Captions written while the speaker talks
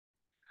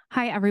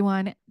Hi,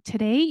 everyone.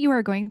 Today, you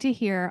are going to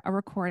hear a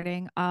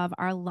recording of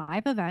our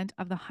live event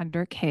of the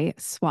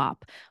 100K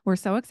swap. We're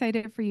so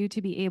excited for you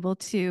to be able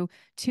to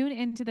tune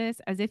into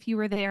this as if you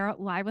were there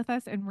live with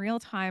us in real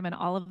time and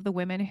all of the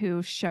women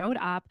who showed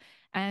up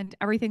and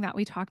everything that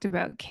we talked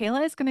about.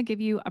 Kayla is going to give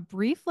you a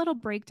brief little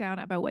breakdown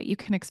about what you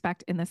can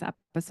expect in this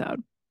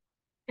episode.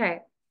 Okay,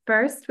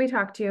 first we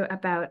talked to you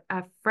about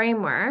a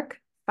framework,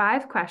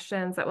 5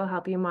 questions that will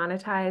help you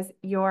monetize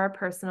your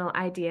personal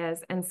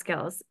ideas and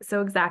skills.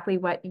 So, exactly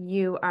what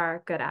you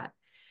are good at.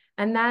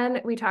 And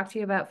then we talked to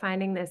you about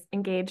finding this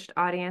engaged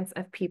audience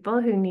of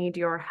people who need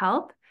your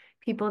help,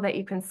 people that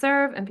you can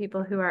serve, and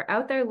people who are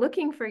out there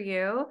looking for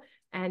you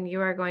and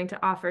you are going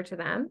to offer to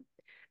them.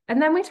 And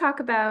then we talk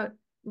about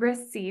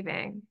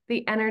receiving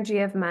the energy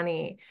of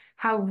money,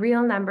 how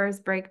real numbers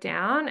break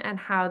down and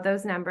how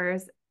those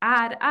numbers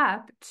add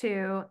up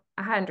to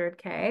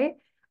 100K.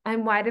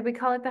 And why did we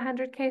call it the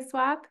 100K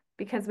swap?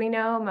 Because we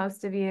know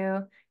most of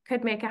you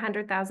could make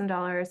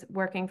 $100,000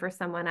 working for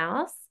someone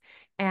else.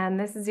 And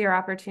this is your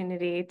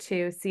opportunity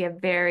to see a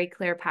very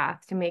clear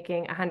path to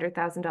making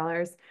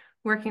 $100,000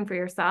 working for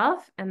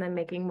yourself and then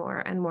making more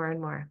and more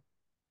and more.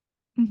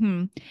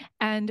 Mm-hmm.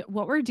 And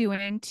what we're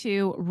doing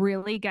to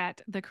really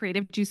get the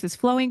creative juices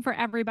flowing for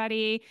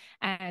everybody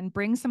and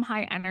bring some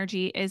high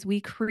energy is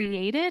we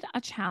created a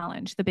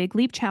challenge, the Big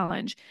Leap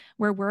Challenge,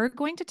 where we're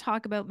going to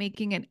talk about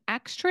making an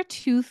extra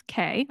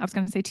 2K. I was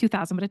going to say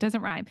 2000, but it doesn't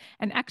rhyme.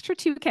 An extra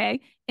 2K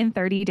in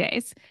 30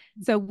 days.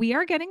 So we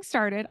are getting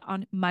started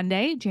on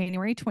Monday,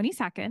 January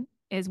 22nd,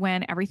 is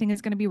when everything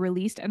is going to be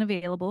released and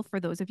available for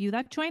those of you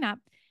that join up.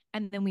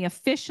 And then we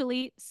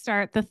officially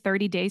start the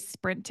 30-day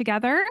sprint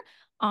together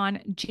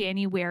on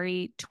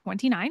January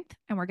 29th,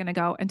 and we're going to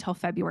go until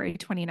February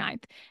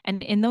 29th.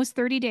 And in those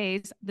 30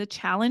 days, the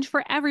challenge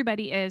for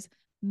everybody is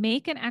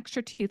make an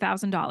extra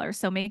 $2,000.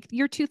 So make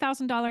your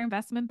 $2,000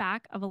 investment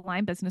back of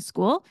Align Business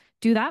School.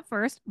 Do that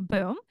first,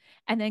 boom,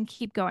 and then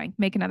keep going.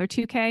 Make another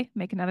 2K,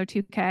 make another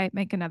 2K,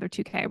 make another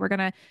 2K. We're going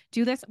to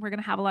do this. We're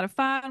going to have a lot of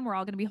fun. We're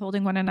all going to be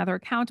holding one another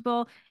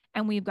accountable.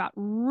 And we've got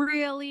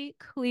really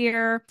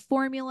clear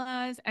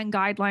formulas and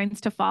guidelines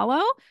to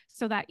follow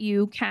so that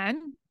you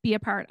can be a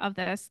part of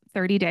this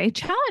 30-day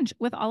challenge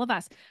with all of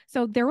us.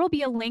 So there will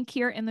be a link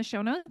here in the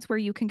show notes where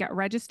you can get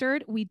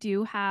registered. We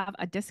do have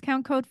a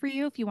discount code for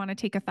you if you want to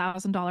take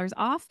 $1,000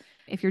 off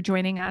if you're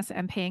joining us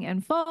and paying in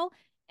full.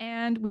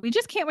 And we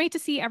just can't wait to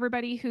see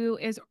everybody who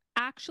is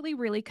actually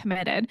really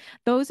committed.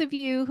 Those of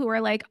you who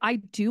are like, I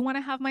do want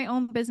to have my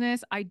own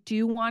business. I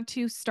do want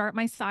to start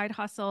my side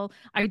hustle.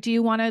 I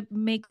do want to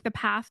make the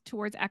path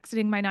towards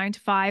exiting my 9 to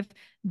 5.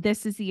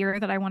 This is the year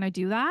that I want to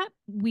do that.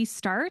 We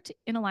start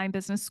in Align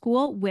Business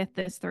School with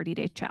this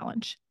 30-day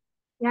challenge.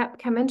 Yep,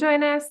 come and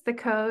join us. The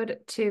code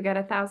to get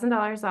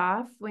 $1,000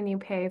 off when you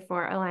pay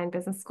for Align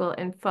Business School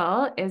in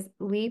full is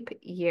Leap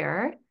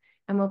Year,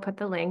 and we'll put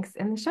the links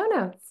in the show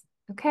notes.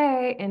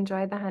 Okay,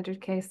 enjoy the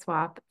 100K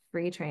swap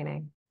free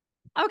training.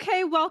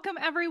 Okay, welcome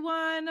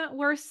everyone.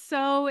 We're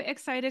so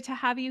excited to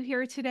have you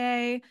here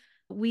today.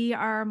 We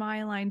are My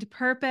Aligned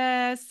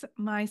Purpose.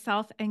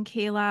 Myself and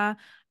Kayla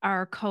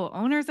are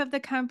co-owners of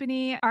the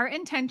company. Our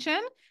intention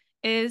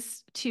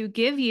is to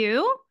give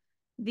you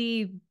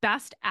the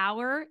best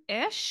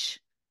hour-ish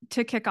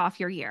to kick off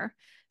your year.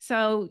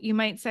 So you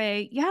might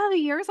say, yeah, the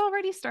year's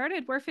already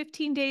started. We're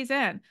 15 days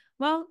in.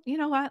 Well, you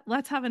know what?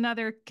 Let's have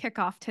another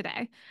kickoff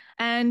today.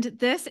 And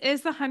this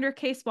is the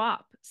 100K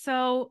swap.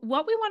 So,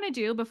 what we want to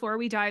do before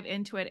we dive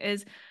into it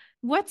is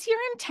what's your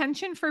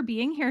intention for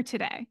being here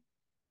today?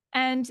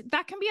 And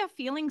that can be a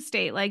feeling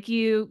state. Like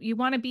you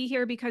want to be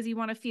here because you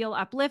want to feel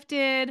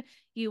uplifted,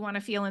 you want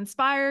to feel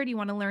inspired, you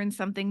want to learn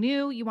something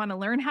new, you want to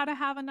learn how to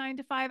have a 9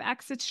 to 5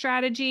 exit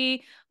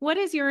strategy. What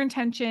is your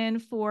intention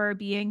for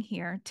being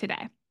here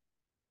today?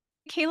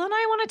 Kayla and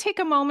I want to take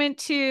a moment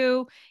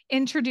to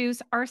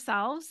introduce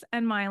ourselves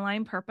and My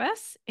Aligned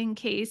Purpose in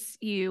case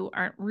you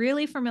aren't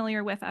really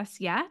familiar with us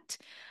yet.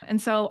 And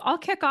so I'll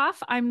kick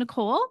off. I'm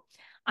Nicole.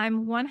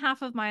 I'm one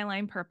half of My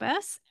Aligned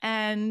Purpose.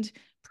 And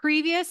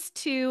previous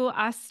to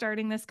us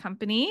starting this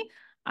company,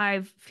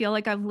 I feel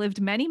like I've lived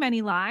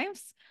many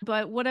lives.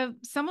 But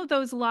some of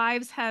those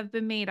lives have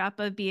been made up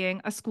of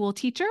being a school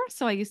teacher.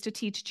 So I used to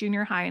teach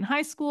junior high and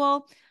high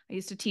school. I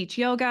used to teach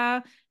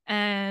yoga.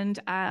 And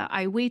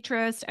I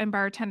waitressed and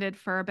bartended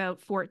for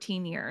about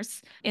 14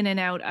 years in and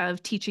out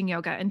of teaching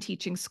yoga and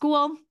teaching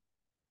school.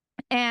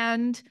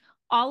 And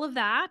all of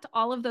that,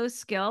 all of those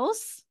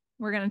skills,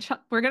 we're going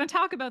to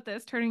talk about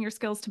this, turning your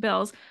skills to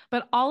bills,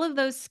 but all of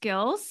those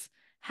skills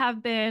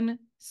have been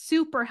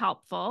super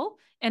helpful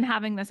in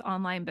having this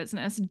online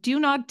business. Do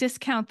not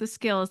discount the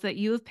skills that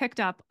you have picked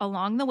up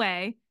along the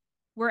way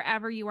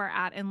wherever you are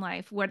at in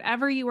life,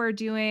 whatever you are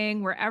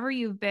doing, wherever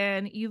you've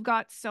been, you've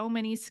got so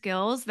many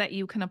skills that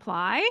you can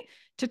apply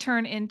to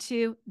turn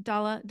into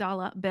dollar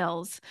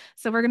bills.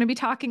 So we're going to be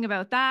talking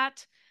about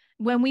that.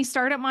 When we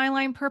start at My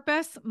Aligned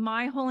Purpose,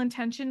 my whole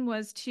intention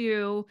was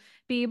to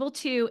be able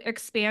to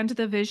expand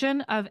the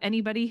vision of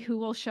anybody who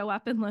will show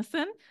up and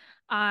listen.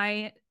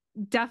 I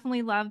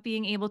definitely love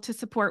being able to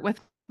support with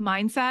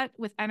mindset,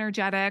 with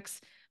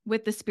energetics,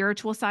 with the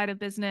spiritual side of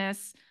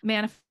business,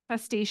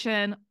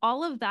 manifestation,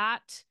 all of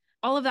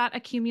that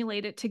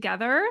accumulated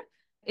together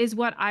is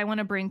what I want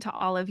to bring to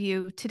all of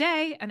you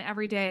today and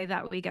every day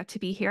that we get to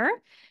be here.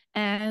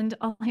 And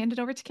I'll hand it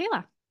over to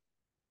Kayla.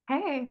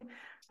 Hey,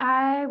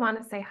 I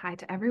want to say hi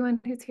to everyone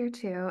who's here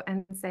too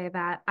and say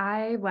that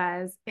I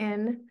was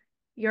in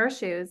your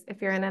shoes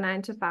if you're in a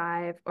 9 to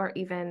 5 or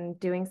even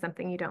doing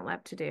something you don't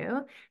love to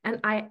do. And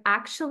I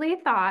actually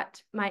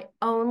thought my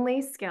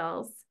only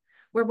skills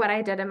were what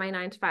I did in my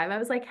 9 to 5. I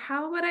was like,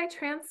 how would I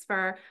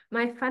transfer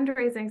my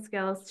fundraising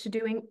skills to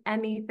doing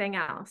anything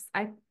else?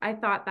 I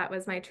thought that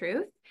was my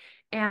truth.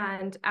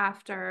 And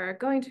after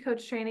going to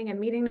coach training and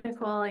meeting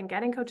Nicole and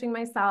getting coaching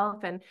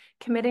myself and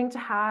committing to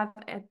have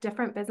a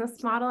different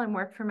business model and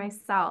work for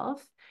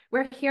myself,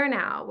 we're here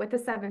now with a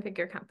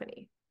 7-figure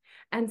company.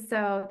 And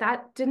so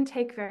that didn't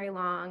take very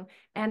long.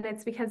 And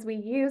it's because we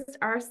used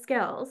our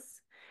skills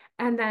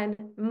and then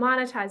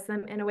monetize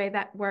them in a way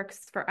that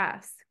works for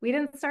us. We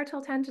didn't start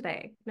till 10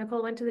 today.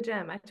 Nicole went to the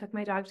gym. I took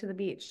my dog to the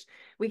beach.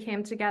 We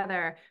came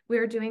together. We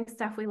were doing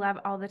stuff we love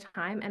all the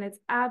time. And it's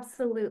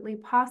absolutely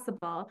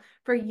possible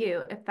for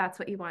you if that's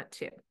what you want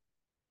to.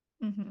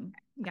 Mm-hmm.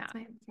 Yeah. That's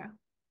my intro.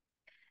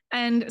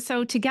 And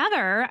so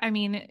together, I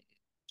mean,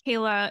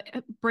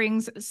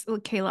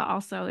 Kayla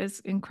also is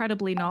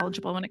incredibly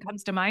knowledgeable when it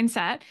comes to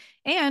mindset.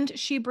 And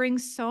she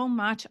brings so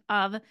much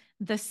of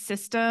the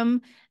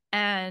system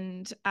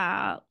and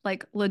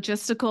like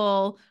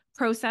logistical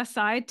process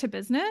side to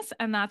business.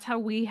 And that's how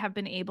we have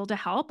been able to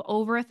help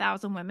over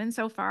 1,000 women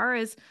so far,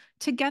 is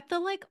to get the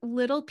like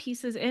little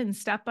pieces in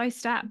step by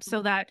step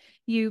so that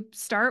you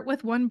start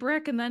with one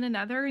brick and then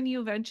another, and you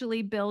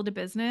eventually build a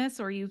business,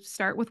 or you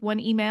start with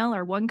one email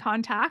or one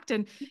contact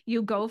and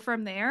you go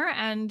from there.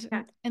 And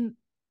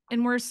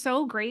we're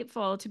so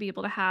grateful to be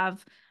able to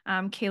have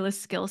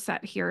Kayla's skill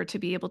set here to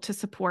be able to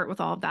support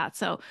with all of that.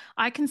 So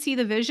I can see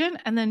the vision,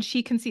 and then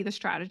she can see the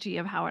strategy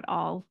of how it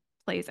all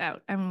plays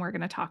out. And we're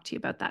going to talk to you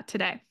about that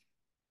today.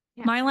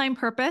 Yeah. My Line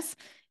Purpose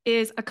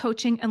is a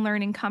coaching and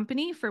learning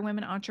company for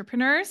women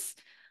entrepreneurs.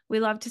 We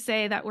love to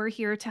say that we're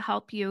here to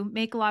help you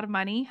make a lot of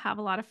money, have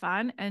a lot of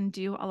fun, and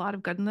do a lot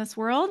of good in this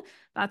world.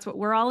 That's what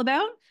we're all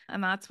about.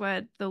 And that's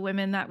what the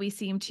women that we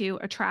seem to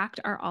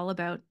attract are all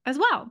about as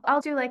well.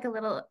 I'll do like a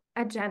little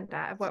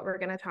agenda of what we're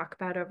going to talk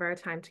about over our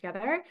time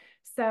together.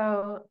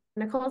 So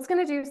Nicole's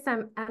going to do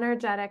some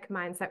energetic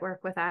mindset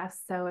work with us.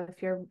 So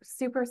if you're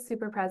super,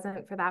 super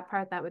present for that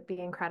part, that would be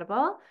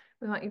incredible.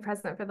 We want you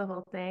present for the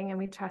whole thing, and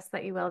we trust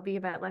that you will be,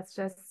 but let's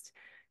just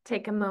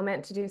take a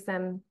moment to do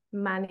some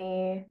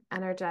money,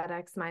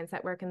 energetics,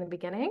 mindset work in the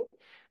beginning.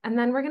 And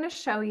then we're going to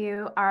show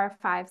you our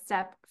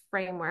 5-step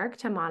framework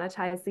to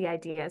monetize the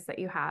ideas that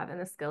you have and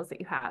the skills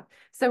that you have.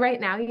 So right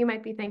now you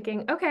might be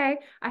thinking, okay,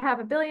 I have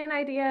a billion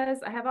ideas,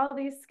 I have all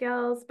these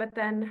skills, but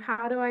then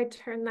how do I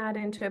turn that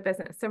into a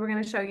business? So we're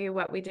going to show you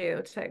what we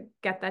do to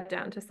get that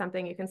down to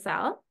something you can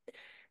sell.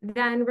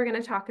 Then we're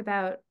going to talk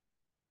about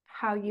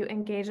how you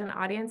engage an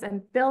audience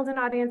and build an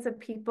audience of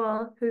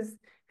people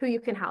who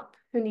you can help,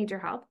 who need your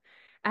help.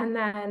 And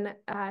then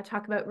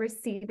talk about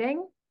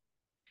receiving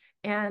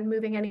and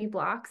moving any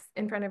blocks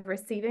in front of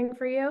receiving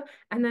for you,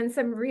 and then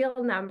some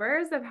real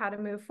numbers of how to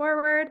move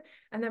forward.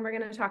 And then we're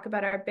going to talk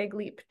about our Big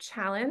Leap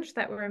challenge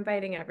that we're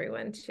inviting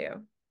everyone to.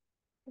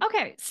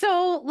 Okay,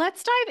 so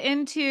let's dive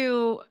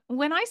into,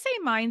 when I say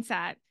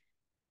mindset,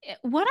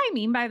 what I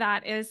mean by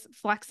that is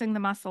flexing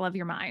the muscle of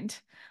your mind.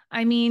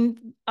 I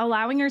mean,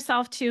 allowing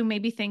yourself to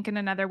maybe think in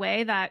another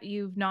way that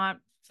you've not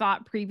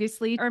thought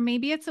previously, or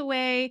maybe it's a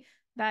way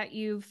that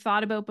you've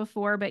thought about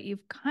before, but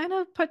you've kind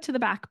of put to the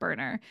back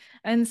burner.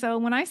 And so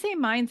when I say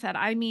mindset,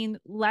 I mean,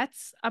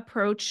 let's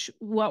approach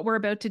what we're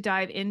about to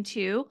dive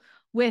into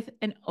with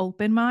an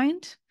open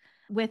mind,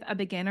 with a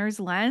beginner's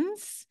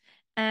lens,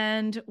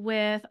 and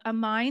with a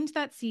mind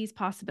that sees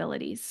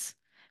possibilities.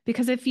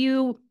 Because if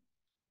you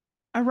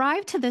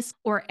arrive to this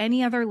or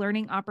any other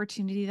learning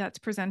opportunity that's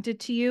presented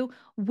to you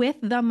with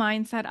the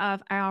mindset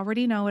of, I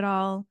already know it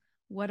all.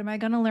 What am I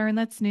going to learn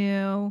that's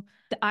new?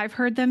 I've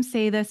heard them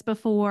say this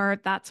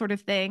before, that sort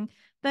of thing.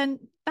 Then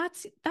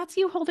that's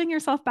you holding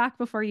yourself back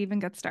before you even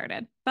get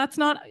started. That's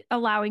not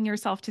allowing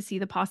yourself to see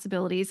the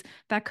possibilities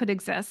that could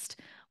exist.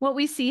 What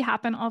we see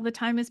happen all the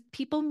time is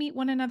people meet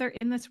one another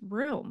in this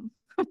room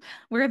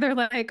where they're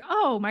like,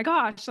 oh my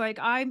gosh, like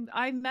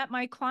I met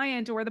my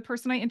client or the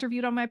person I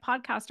interviewed on my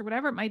podcast or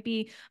whatever it might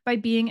be by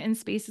being in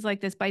spaces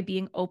like this, by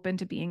being open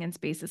to being in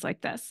spaces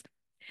like this.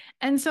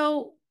 And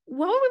so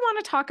what we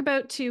want to talk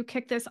about to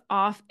kick this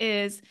off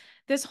is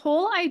this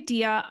whole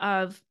idea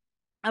of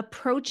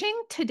approaching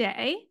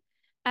today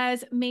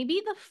as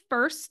maybe the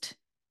first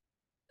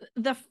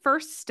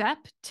step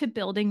to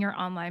building your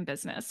online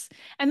business.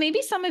 And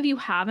maybe some of you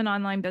have an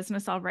online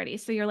business already.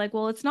 So you're like,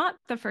 well, it's not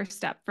the first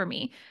step for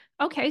me.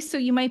 Okay, so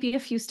you might be a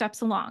few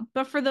steps along.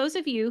 But for those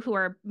of you who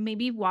are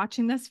maybe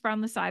watching this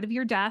from the side of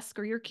your desk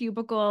or your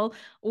cubicle,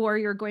 or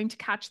you're going to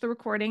catch the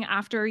recording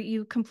after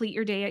you complete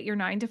your day at your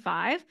 9 to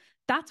 5,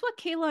 That's what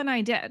Kayla and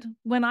I did.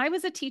 When I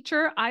was a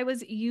teacher, I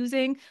was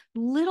using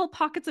little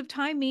pockets of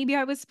time. Maybe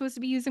I was supposed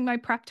to be using my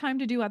prep time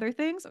to do other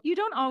things. You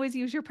don't always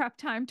use your prep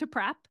time to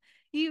prep.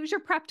 You use your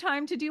prep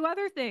time to do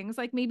other things,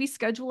 like maybe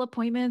schedule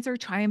appointments or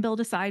try and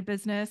build a side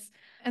business.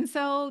 And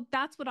so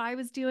that's what I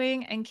was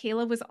doing. And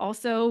Kayla was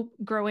also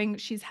growing.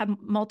 She's had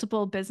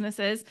multiple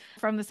businesses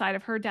from the side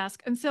of her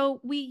desk. And so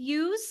we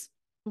use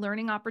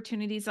learning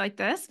opportunities like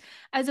this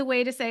as a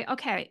way to say,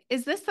 okay,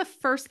 is this the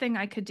first thing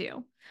I could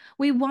do?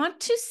 We want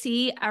to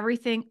see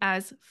everything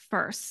as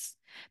first.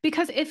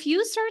 Because if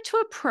you start to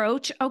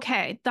approach,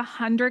 okay, the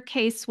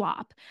 100K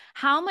swap,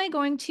 how am I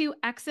going to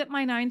exit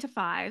my 9 to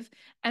 5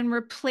 and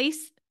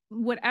replace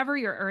whatever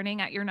you're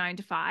earning at your 9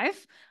 to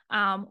 5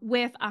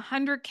 with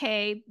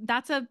 100K?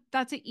 That's an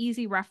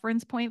easy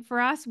reference point for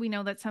us. We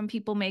know that some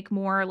people make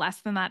more or less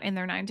than that in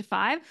their 9 to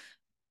 5.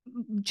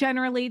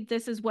 Generally,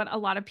 this is what a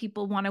lot of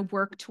people want to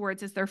work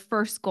towards as their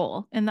first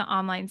goal in the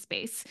online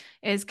space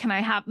is, can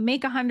I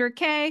make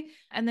 100K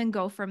and then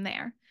go from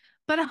there?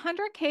 But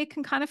 100K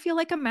can kind of feel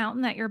like a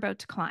mountain that you're about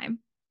to climb.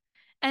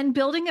 And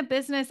building a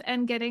business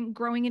and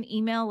growing an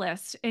email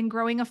list and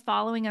growing a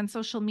following on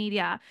social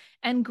media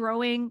and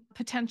growing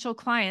potential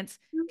clients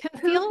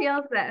can Who feel,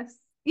 feels this?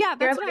 yeah,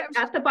 You're that's what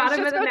at the I was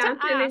bottom of just the about to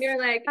mountain and ask. you're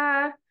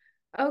like,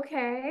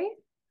 okay.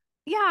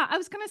 Yeah, I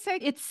was going to say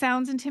it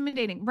sounds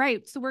intimidating,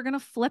 right? So we're going to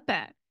flip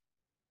it.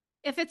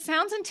 If it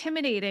sounds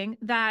intimidating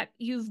that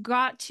you've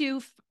got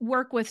to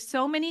work with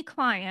so many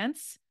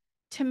clients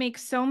to make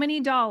so many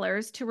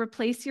dollars to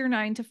replace your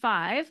 9 to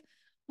 5,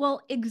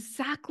 well,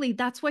 exactly.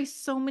 That's why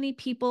so many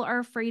people are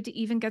afraid to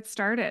even get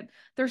started.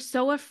 They're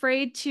so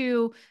afraid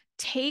to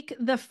take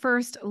the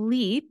first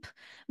leap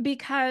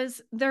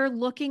because they're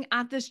looking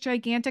at this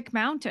gigantic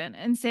mountain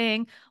and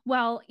saying,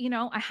 well,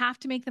 I have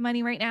to make the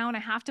money right now and I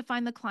have to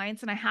find the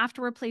clients and I have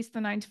to replace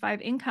the 9 to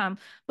 5 income.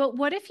 But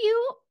what if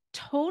you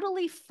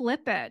totally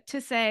flip it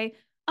to say,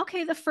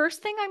 okay, the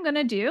first thing I'm going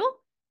to do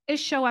is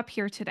show up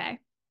here today.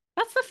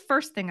 That's the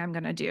first thing I'm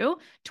going to do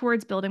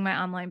towards building my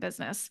online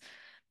business.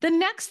 The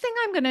next thing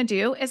I'm going to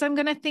do is I'm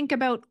going to think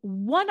about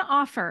one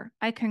offer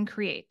I can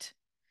create.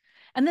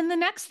 And then the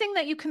next thing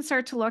that you can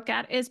start to look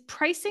at is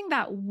pricing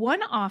that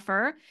one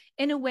offer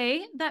in a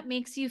way that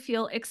makes you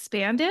feel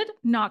expanded,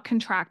 not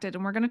contracted.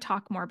 And we're going to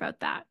talk more about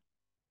that.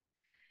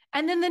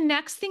 And then the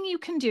next thing you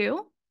can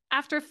do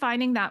after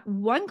finding that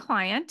one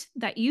client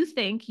that you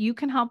think you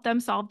can help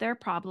them solve their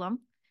problem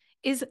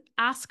is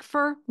ask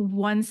for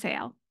one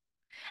sale.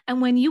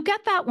 And when you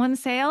get that one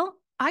sale,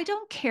 I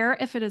don't care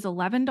if it is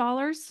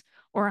 $11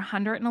 or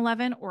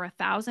 111 or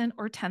 1,000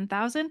 or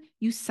 10,000,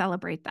 you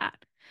celebrate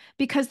that.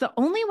 Because the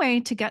only way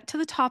to get to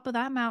the top of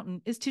that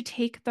mountain is to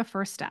take the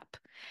first step.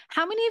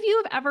 How many of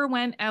you have ever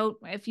went out?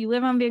 If you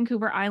live on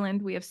Vancouver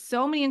Island, we have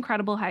so many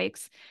incredible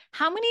hikes.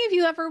 How many of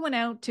you ever went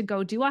out to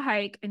go do a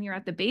hike and you're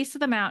at the base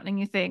of the mountain and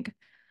you think,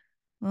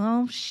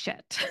 oh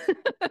shit,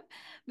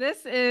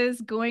 this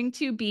is going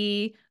to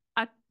be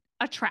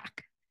a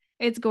trek.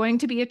 It's going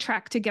to be a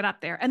trek to get up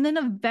there. And then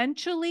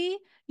eventually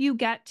you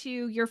get to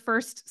your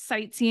first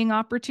sightseeing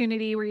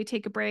opportunity where you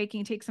take a break and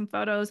you take some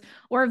photos,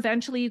 or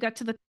eventually you get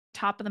to the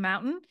top of the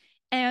mountain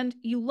and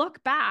you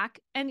look back,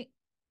 and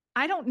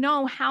I don't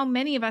know how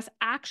many of us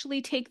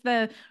actually take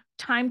the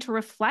time to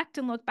reflect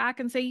and look back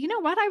and say, you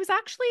know what, I was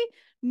actually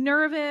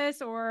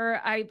nervous,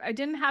 or I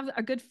didn't have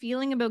a good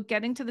feeling about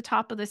getting to the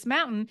top of this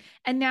mountain.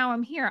 And now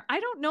I'm here. I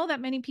don't know that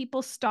many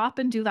people stop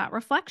and do that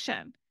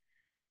reflection.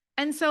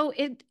 And so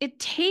it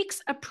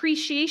takes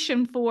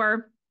appreciation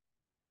for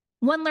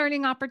one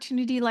learning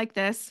opportunity like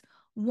this,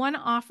 one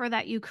offer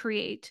that you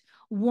create,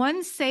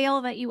 one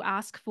sale that you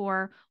ask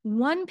for,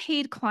 one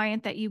paid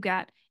client that you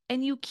get,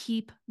 and you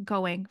keep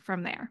going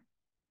from there.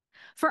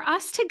 For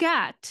us to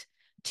get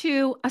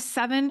to a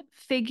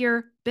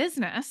 7-figure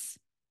business,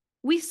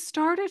 we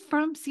started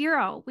from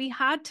zero. We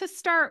had to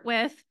start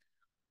with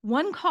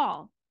one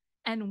call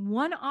and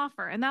one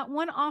offer, and that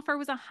one offer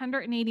was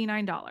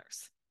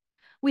 $189.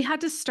 We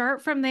had to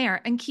start from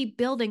there and keep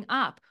building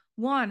up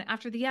one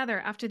after the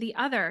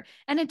other,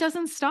 and it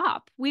doesn't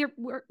stop.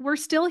 We're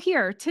still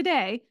here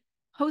today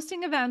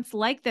hosting events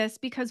like this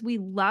because we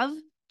love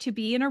to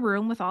be in a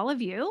room with all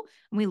of you,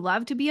 and we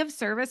love to be of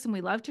service, and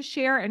we love to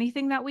share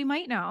anything that we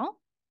might know.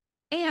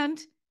 And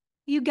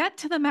you get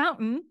to the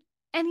mountain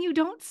and you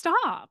don't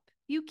stop.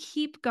 You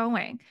keep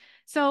going.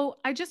 So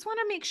I just want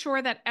to make sure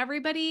that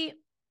everybody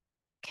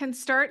can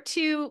start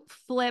to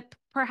flip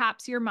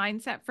perhaps your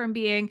mindset from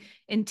being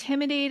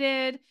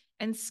intimidated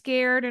and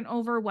scared and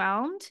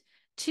overwhelmed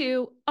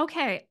to,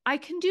 okay, I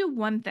can do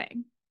one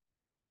thing.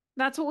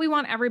 That's what we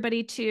want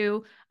everybody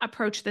to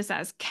approach this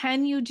as.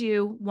 Can you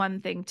do one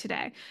thing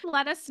today?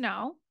 Let us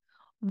know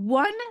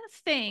one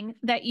thing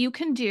that you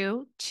can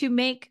do to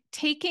make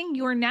taking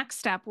your next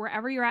step,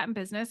 wherever you're at in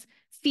business,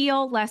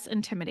 feel less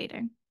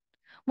intimidating.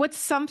 What's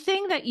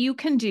something that you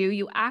can do,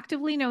 you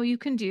actively know you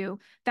can do,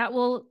 that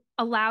will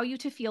allow you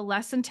to feel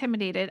less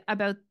intimidated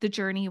about the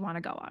journey you want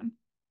to go on?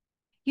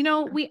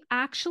 We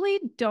actually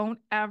don't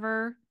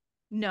ever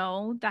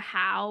know the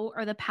how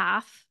or the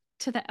path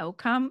to the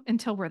outcome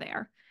until we're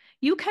there.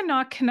 You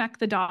cannot connect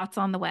the dots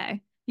on the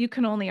way. You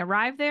can only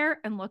arrive there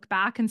and look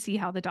back and see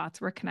how the dots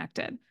were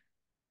connected.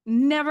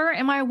 Never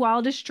in my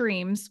wildest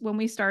dreams when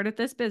we started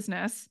this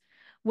business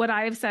would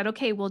I have said,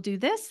 okay, we'll do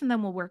this and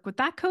then we'll work with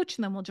that coach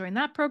and then we'll join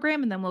that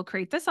program and then we'll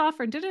create this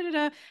offer and da da da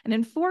da. And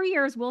in 4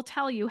 years, we'll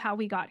tell you how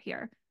we got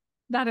here.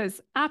 That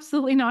is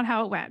absolutely not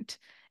how it went.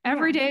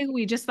 Every day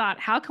we just thought,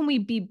 how can we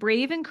be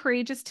brave and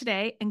courageous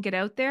today and get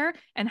out there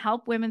and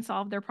help women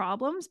solve their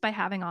problems by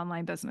having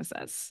online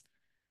businesses?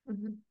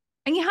 Mm-hmm.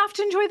 And you have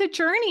to enjoy the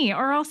journey,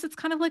 or else it's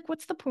kind of like,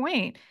 what's the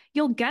point?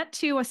 You'll get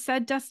to a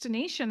said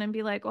destination and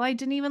be like, well, I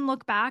didn't even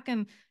look back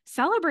and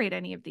celebrate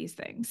any of these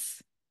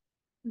things.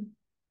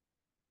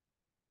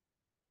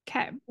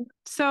 Okay.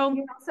 So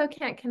you also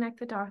can't connect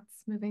the dots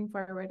moving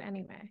forward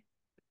anyway.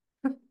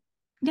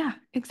 yeah,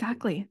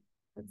 exactly.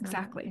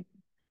 Exactly.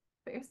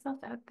 Put yourself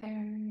out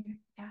there.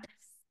 Yes.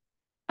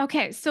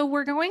 Okay. So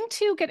we're going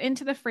to get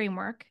into the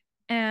framework.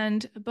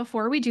 And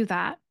before we do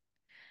that,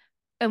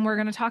 and we're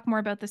going to talk more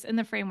about this in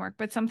the framework,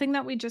 but something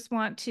that we just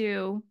want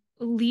to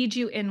lead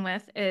you in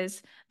with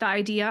is the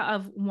idea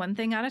of one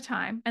thing at a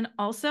time. And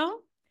also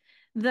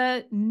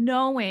the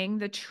knowing,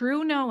 the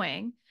true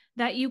knowing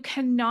that you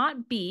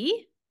cannot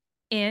be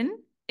in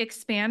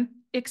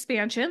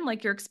expansion,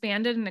 like you're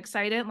expanded and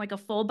excited, like a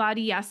full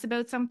body yes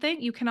about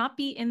something. You cannot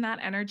be in that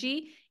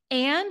energy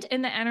and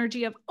in the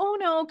energy of, oh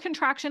no,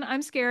 contraction,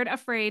 I'm scared,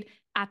 afraid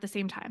at the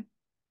same time.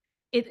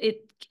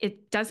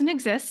 It doesn't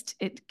exist.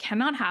 It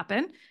cannot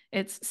happen.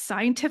 It's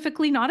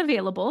scientifically not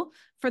available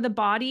for the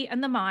body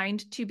and the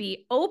mind to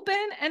be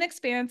open and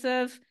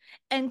expansive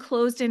and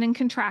closed in and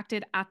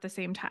contracted at the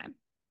same time.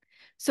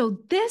 So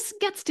this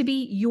gets to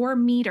be your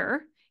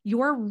meter,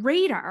 your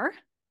radar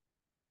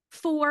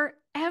for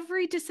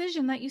every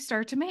decision that you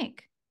start to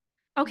make.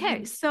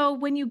 Okay, so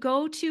when you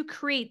go to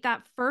create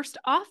that first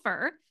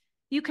offer,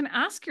 you can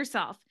ask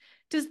yourself,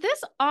 does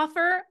this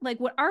offer, like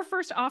what our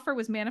first offer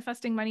was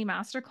Manifesting Money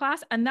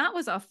Masterclass, and that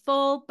was a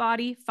full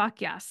body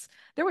fuck yes.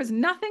 There was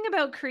nothing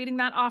about creating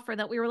that offer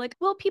that we were like,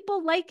 will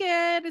people like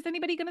it? Is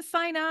anybody going to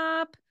sign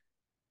up?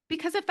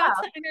 Because if that's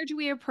the energy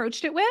we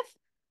approached it with,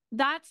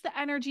 that's the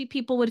energy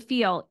people would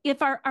feel.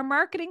 If our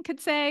marketing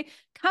could say,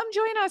 come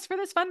join us for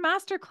this fun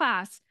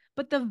masterclass,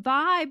 but the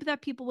vibe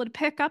that people would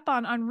pick up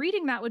on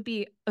reading that would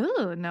be,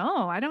 oh,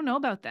 no, I don't know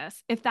about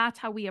this. If that's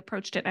how we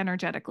approached it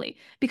energetically,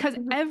 because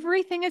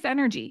everything is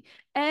energy.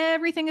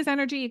 Everything is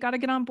energy. You got to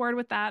get on board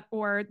with that,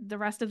 or the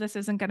rest of this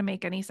isn't going to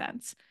make any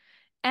sense.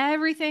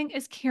 Everything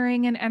is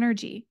carrying an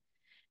energy.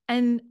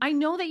 And I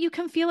know that you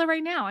can feel it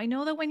right now. I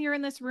know that when you're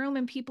in this room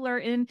and people are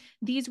in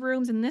these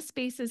rooms and this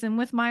spaces and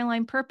with My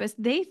Aligned Purpose,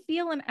 they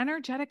feel an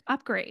energetic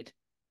upgrade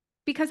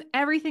because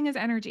everything is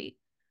energy.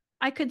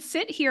 I could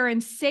sit here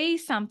and say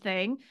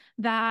something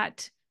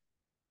that,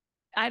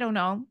 I don't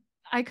know,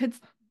 I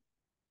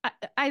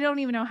don't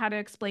even know how to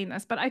explain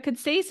this, but I could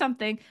say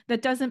something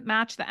that doesn't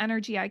match the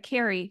energy I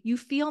carry. You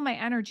feel my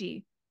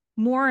energy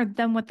more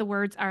than what the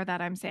words are that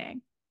I'm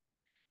saying.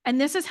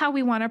 And this is how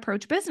we want to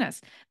approach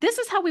business. This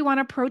is how we want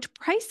to approach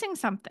pricing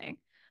something.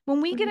 When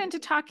we get into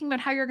talking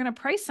about how you're going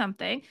to price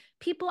something,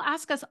 people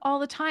ask us all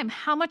the time,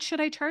 how much should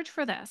I charge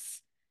for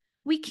this?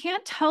 We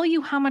can't tell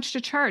you how much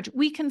to charge.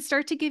 We can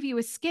start to give you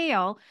a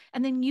scale,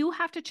 and then you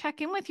have to check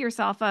in with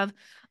yourself of,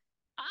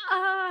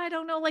 I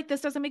don't know, like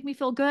this doesn't make me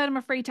feel good. I'm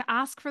afraid to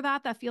ask for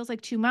that. That feels like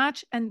too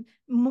much. And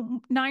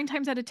 9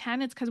 times out of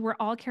 10, it's because we're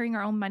all carrying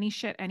our own money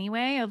shit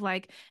anyway of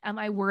like, am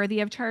I worthy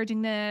of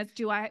charging this?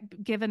 Do I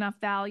give enough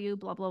value?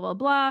 Blah, blah, blah,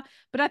 blah.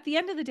 But at the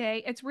end of the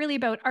day, it's really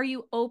about, are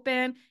you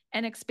open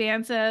and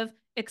expansive,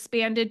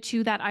 expanded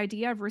to that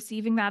idea of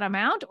receiving that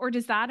amount? Or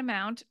does that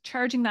amount,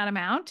 charging that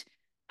amount,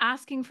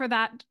 asking for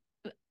that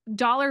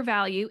dollar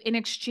value in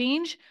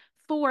exchange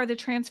for the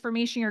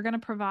transformation you're going to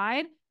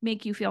provide,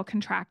 make you feel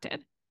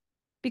contracted?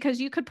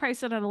 Because you could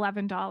price it at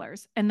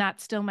 $11 and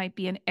that still might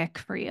be an ick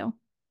for you.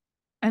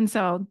 And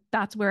so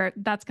that's going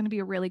to be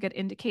a really good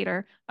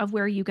indicator of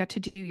where you get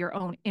to do your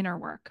own inner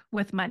work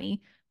with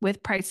money,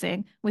 with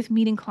pricing, with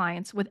meeting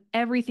clients, with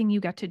everything you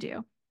get to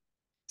do.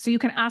 So you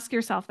can ask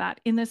yourself that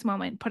in this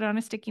moment, put it on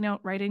a sticky note,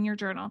 write in your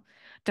journal.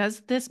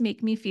 Does this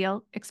make me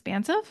feel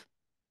expansive?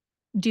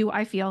 Do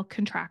I feel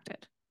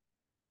contracted?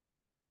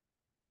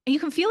 You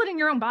can feel it in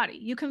your own body.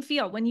 You can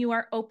feel when you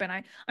are open.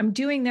 I'm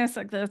doing this,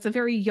 like that's a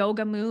very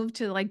yoga move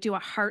to like do a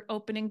heart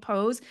opening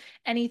pose.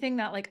 Anything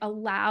that like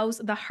allows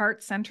the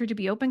heart center to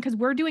be open, because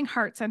we're doing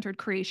heart centered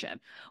creation.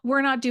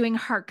 We're not doing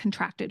heart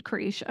contracted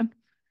creation.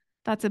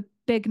 That's a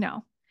big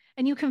no.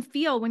 And you can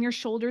feel when your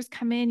shoulders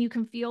come in, you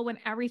can feel when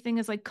everything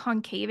is like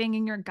concaving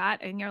in your gut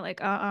and you're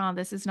like,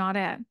 this is not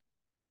it.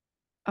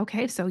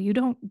 Okay, so you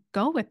don't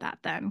go with that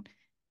then.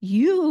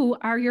 You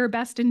are your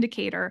best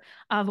indicator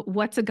of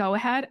what's a go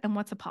ahead and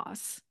what's a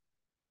pause.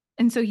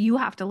 And so you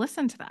have to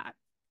listen to that.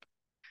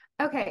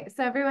 Okay,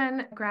 so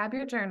everyone grab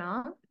your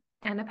journal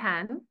and a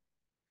pen.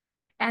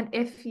 And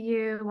if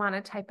you want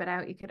to type it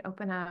out, you could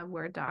open a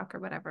Word doc or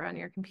whatever on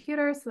your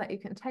computer so that you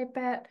can type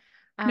it.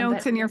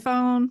 Notes in your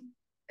phone.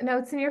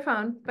 Notes in your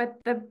phone. But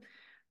the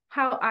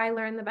how I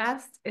learn the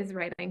best is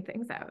writing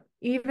things out.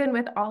 Even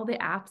with all the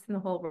apps in the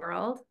whole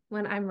world,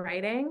 when I'm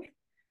writing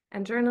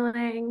and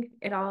journaling,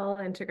 it all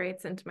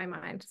integrates into my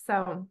mind.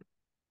 So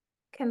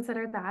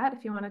consider that.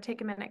 If you want to take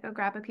a minute, go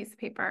grab a piece of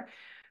paper.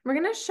 We're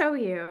going to show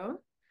you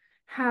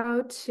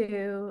how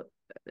to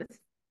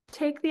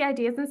take the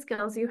ideas and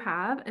skills you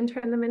have and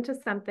turn them into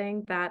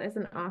something that is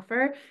an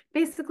offer,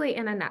 basically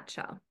in a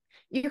nutshell.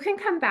 You can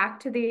come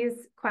back to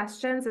these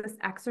questions, this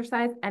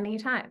exercise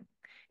anytime.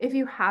 If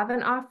you have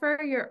an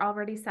offer you're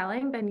already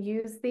selling, then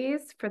use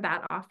these for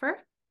that offer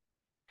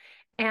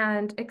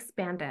and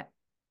expand it.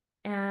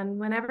 And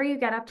whenever you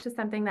get up to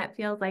something that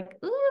feels like,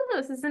 ooh,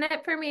 this isn't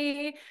it for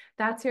me,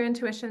 that's your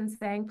intuition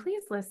saying,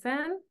 please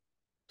listen,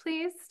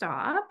 please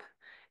stop,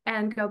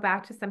 and go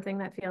back to something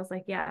that feels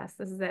like, yes,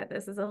 this is it.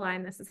 This is a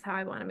line. This is how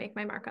I want to make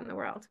my mark on the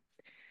world.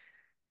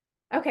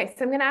 Okay,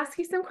 so I'm going to ask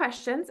you some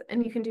questions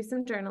and you can do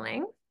some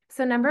journaling.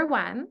 So number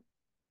one,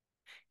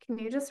 can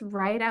you just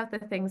write out the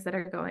things that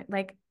are going,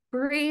 like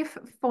brief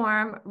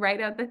form,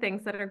 write out the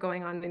things that are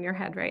going on in your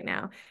head right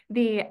now.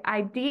 The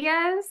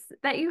ideas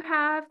that you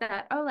have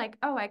that, oh, like,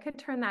 oh, I could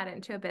turn that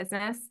into a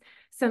business.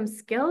 Some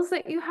skills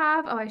that you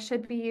have, oh, I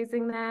should be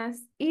using this,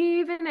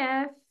 even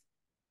if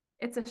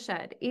it's a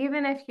should,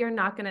 even if you're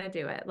not going to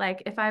do it.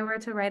 Like if I were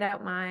to write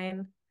out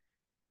mine,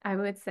 I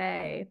would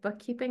say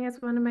bookkeeping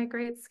is one of my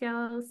great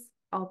skills,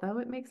 although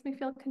it makes me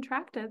feel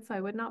contracted. So I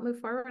would not move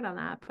forward on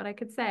that, but I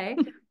could say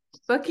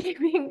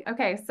bookkeeping.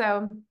 Okay,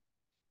 so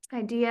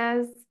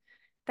ideas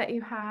that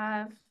you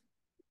have,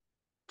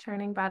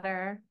 churning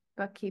butter,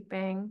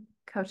 bookkeeping,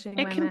 coaching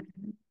It women.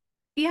 can,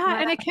 yeah,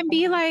 What and it can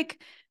be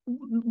like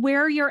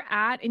where you're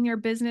at in your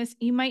business.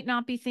 You might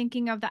not be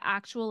thinking of the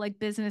actual like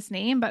business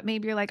name, but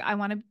maybe you're like, I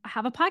want to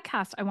have a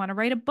podcast. I want to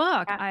write a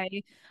book. yeah, I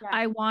yeah,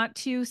 I want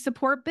to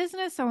support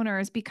business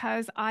owners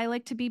because I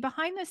like to be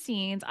behind the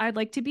scenes. I'd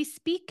like to be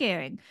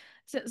speaking.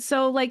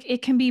 So like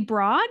it can be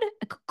broad,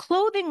 a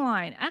clothing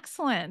line,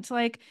 excellent.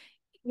 Like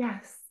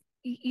yes.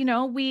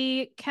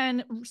 we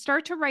can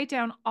start to write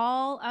down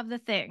all of the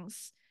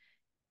things,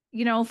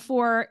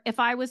 for if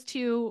I was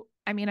to,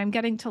 I mean, I'm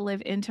getting to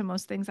live into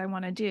most things I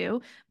want to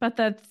do, but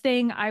the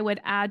thing I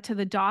would add to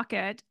the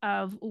docket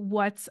of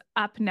what's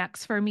up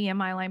next for me and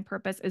my line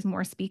purpose is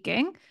more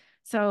speaking.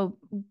 So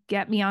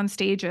get me on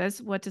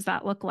stages. What does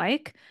that look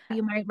like?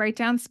 You might write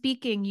down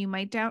speaking. You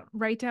might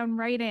write down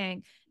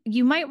writing.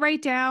 You might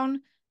write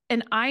down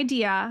an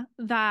idea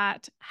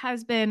that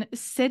has been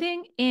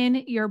sitting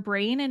in your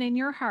brain and in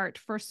your heart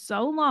for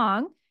so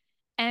long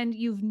and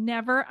you've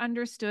never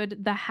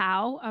understood the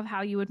how of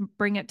how you would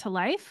bring it to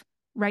life,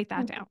 write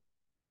that down.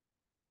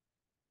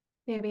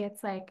 Maybe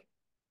it's like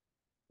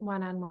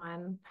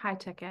one-on-one, high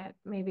ticket.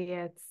 Maybe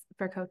it's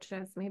for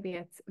coaches. Maybe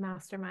it's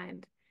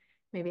mastermind.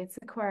 Maybe it's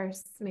a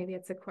course. Maybe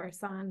it's a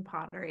course on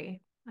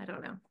pottery. I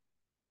don't know.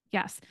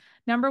 Yes.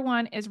 Number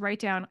one is write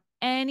down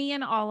any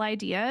and all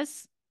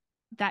ideas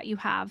that you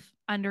have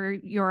under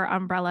your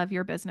umbrella of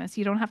your business.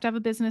 You don't have to have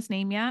a business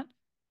name yet.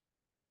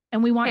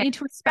 And we want Okay. you to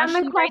On the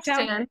especially write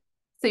down. question,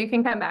 so you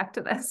can come back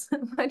to this.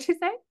 What'd you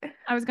say?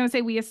 I was going to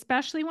say, we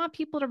especially want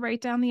people to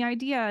write down the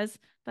ideas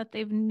that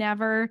they've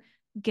never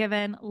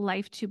given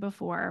life to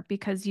before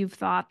because you've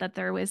thought that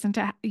there isn't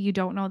you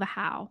don't know the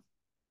how.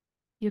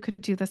 You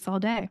could do this all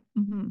day.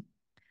 Mm-hmm.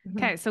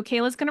 Okay, so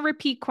Kayla's going to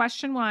repeat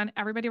question one.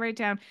 Everybody write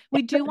down.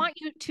 We do want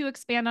you to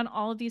expand on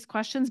all of these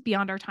questions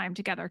beyond our time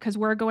together because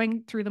we're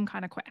going through them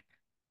kind of quick.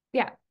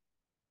 Yeah.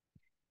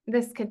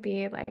 This could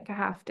be like a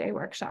half-day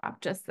workshop,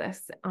 just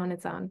this on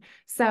its own.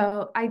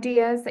 So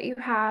ideas that you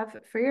have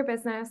for your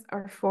business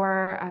or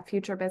for a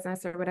future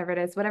business or whatever it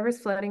is, whatever's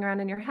floating around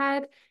in your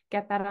head,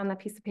 get that on that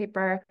piece of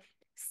paper.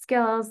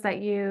 Skills that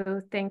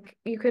you think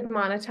you could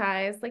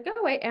monetize, like,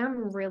 oh, I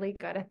am really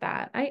good at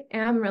that. I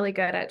am really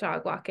good at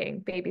dog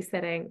walking,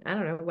 babysitting, I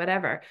don't know,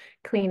 whatever,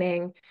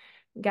 cleaning,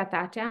 get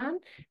that down.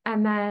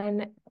 And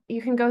then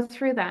you can go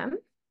through them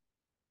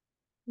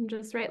and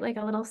just write like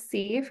a little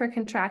C for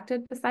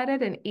contracted beside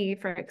it and E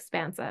for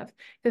expansive.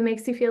 If it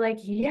makes you feel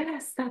like,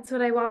 yes, that's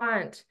what I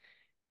want.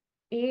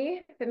 E,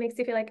 if it makes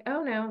you feel like,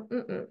 oh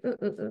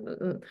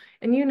no,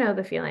 and you know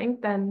the feeling,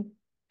 then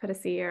put a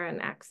C or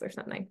an X or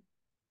something.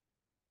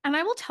 And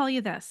I will tell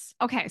you this.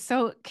 Okay,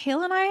 so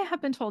Kayla and I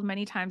have been told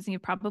many times, and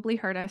you've probably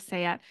heard us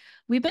say it,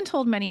 we've been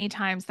told many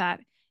times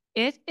that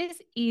it is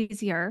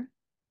easier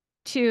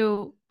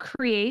to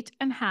create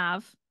and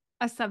have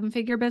a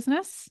seven-figure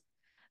business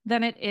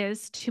than it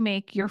is to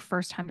make your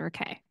first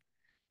 100K.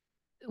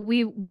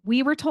 We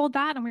were told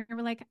that and we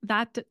were like,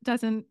 that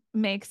doesn't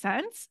make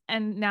sense.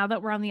 And now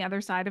that we're on the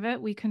other side of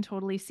it, we can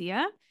totally see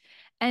it.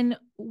 And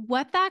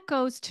what that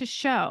goes to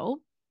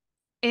show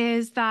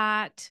is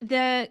that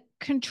the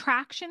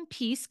contraction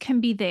piece can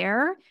be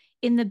there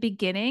in the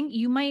beginning.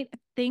 You might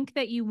think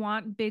that you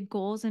want big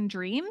goals and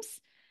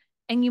dreams.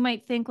 And you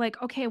might think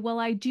like, okay, well,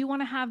 I do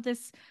want to have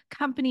this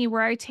company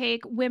where I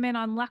take women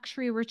on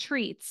luxury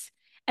retreats.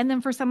 And then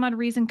for some odd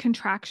reason,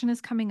 contraction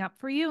is coming up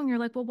for you. And you're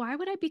like, well, why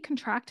would I be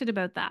contracted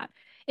about that?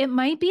 It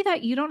might be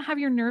that you don't have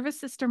your nervous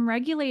system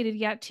regulated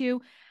yet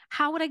to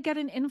How would I get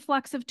an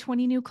influx of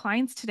 20 new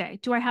clients today?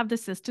 Do I have the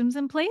systems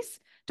in place?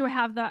 Do I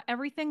have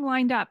everything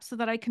lined up so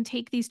that I can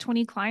take these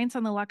 20 clients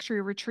on the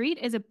luxury retreat?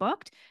 Is it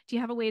booked? Do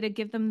you have a way to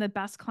give them the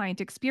best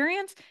client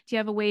experience? Do you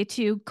have a way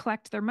to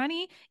collect their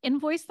money,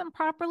 invoice them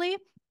properly?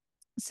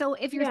 So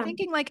if you're Yeah.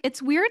 thinking like,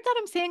 it's weird that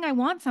I'm saying I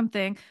want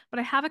something, but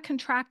I have a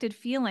contracted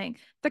feeling,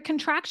 the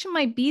contraction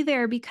might be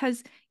there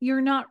because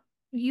you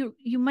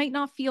might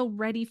not feel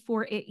ready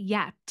for it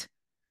yet.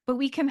 But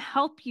we can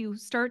help you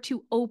start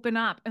to open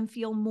up and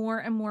feel more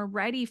and more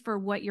ready for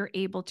what you're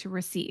able to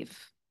receive.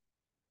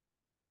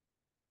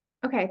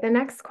 Okay, the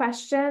next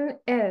question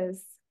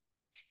is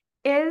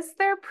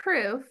there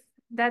proof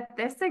that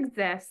this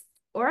exists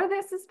or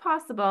this is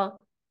possible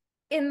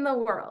in the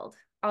world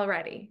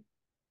already?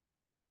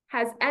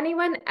 Has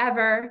anyone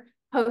ever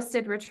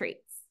hosted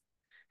retreats?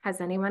 Has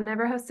anyone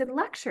ever hosted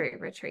luxury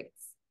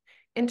retreats?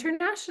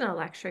 International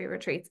luxury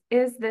retreats?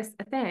 Is this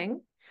a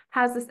thing?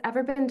 Has this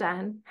ever been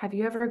done? Have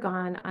you ever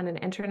gone on an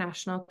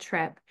international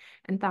trip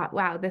and thought,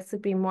 wow, this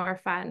would be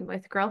more fun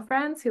with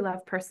girlfriends who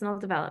love personal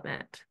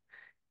development?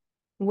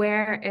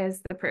 Where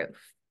is the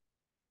proof?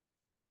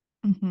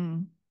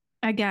 Mm-hmm.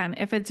 Again,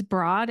 if it's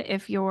broad,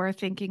 if you're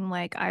thinking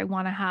like, I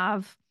want to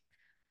have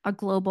a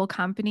global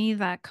company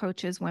that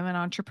coaches women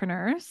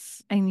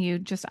entrepreneurs, and you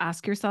just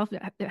ask yourself,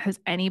 has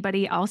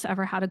anybody else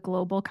ever had a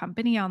global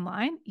company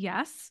online?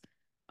 Yes.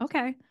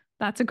 Okay.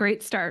 That's a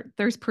great start.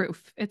 There's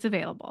proof. It's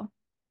available.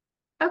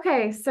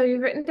 Okay, so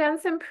you've written down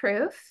some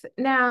proof.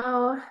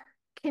 Now,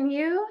 can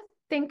you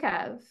think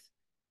of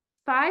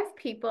 5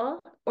 people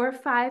or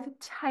 5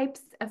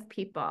 types of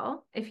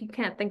people, if you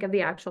can't think of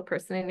the actual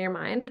person in your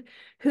mind,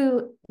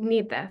 who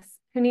need this,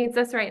 who needs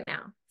this right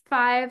now?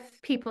 5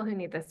 people who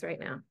need this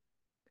right now.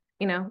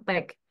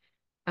 Like,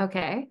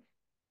 okay,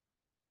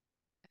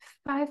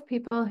 5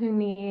 people who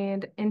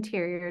need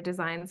interior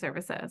design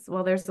services.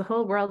 Well, there's a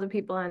whole world of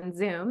people on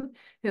Zoom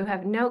who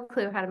have no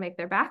clue how to make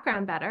their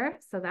background better.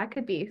 So that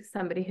could be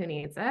somebody who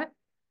needs it.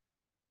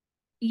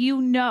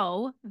 You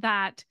know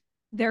that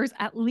there's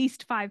at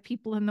least 5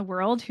 people in the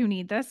world who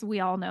need this. We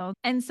all know.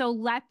 And so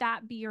let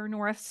that be your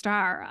North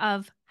Star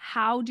of,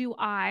 how do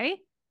I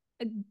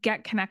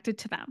get connected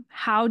to them?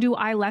 How do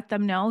I let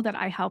them know that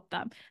I help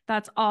them?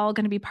 That's all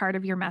going to be part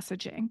of your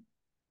messaging.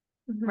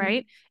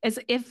 Right? As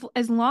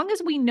long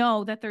as we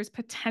know that there's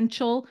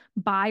potential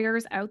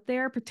buyers out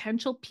there,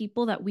 potential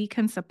people that we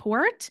can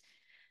support,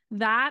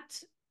 that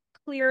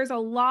clears a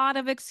lot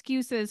of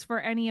excuses for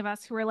any of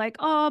us who are like,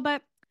 oh,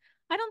 but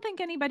I don't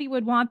think anybody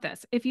would want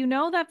this. If you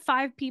know that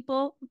 5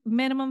 people,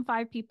 minimum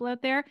 5 people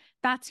out there,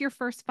 that's your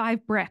first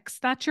 5 bricks.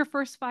 That's your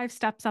first 5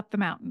 steps up the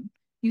mountain.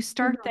 You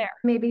start there.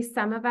 Maybe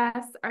some of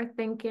us are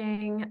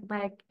thinking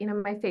like,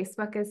 my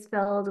Facebook is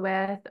filled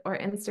with, or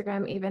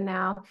Instagram even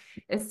now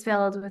is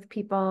filled with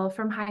people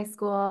from high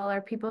school or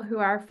people who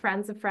are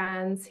friends of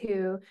friends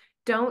who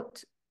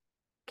don't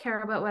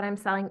care about what I'm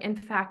selling. In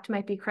fact,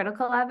 might be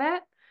critical of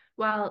it.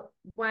 Well,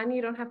 1,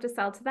 you don't have to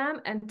sell to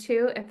them. And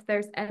 2, if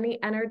there's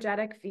any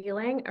energetic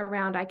feeling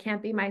around, I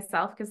can't be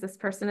myself because this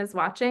person is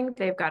watching,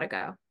 they've got to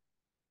go.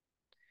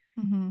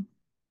 Mm-hmm.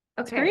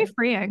 It's very Okay.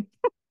 freeing.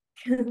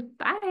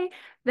 Bye.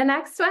 The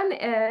next one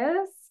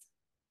is,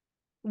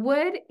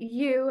 would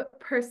you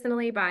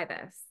personally buy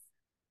this?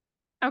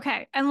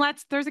 Okay. And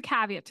there's a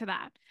caveat to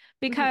that,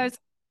 because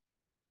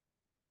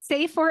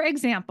say, for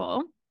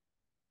example,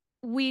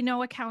 we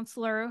know a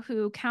counselor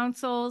who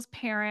counsels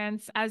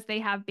parents as they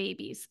have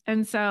babies.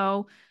 And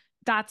so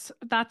that's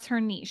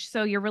her niche.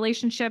 So your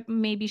relationship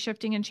may be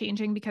shifting and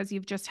changing because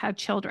you've just had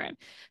children.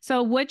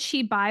 So would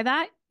she buy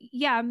that?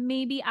 Yeah,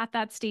 maybe at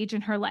that stage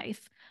in her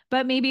life.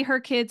 But maybe her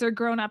kids are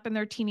grown up and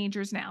they're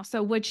teenagers now.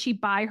 So would she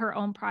buy her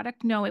own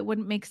product? No, it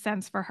wouldn't make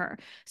sense for her.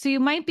 So you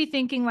might be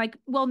thinking like,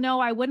 well, no,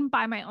 I wouldn't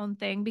buy my own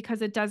thing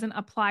because it doesn't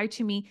apply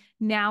to me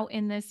now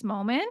in this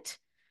moment.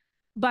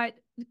 But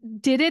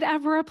did it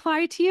ever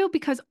apply to you?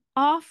 Because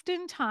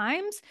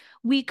oftentimes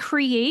we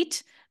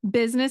create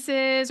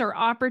businesses or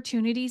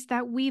opportunities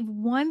that we've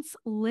once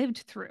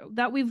lived through,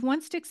 that we've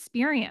once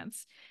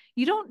experienced.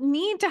 You don't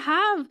need to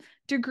have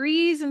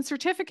degrees and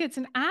certificates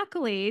and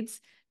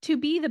accolades to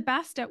be the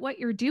best at what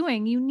you're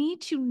doing. You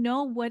need to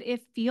know what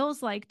it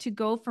feels like to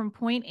go from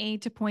point A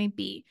to point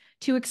B,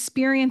 to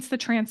experience the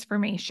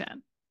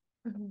transformation.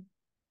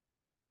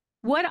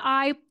 Would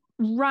I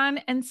run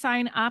and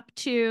sign up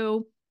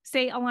to,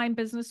 say, Align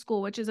Business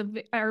School, which is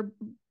our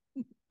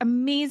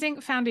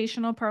amazing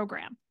foundational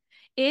program?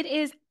 It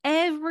is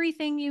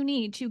everything you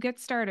need to get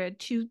started,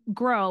 to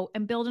grow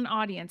and build an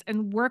audience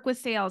and work with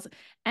sales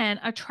and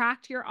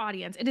attract your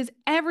audience. It is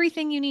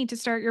everything you need to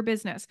start your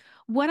business.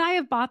 Would I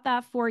have bought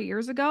that 4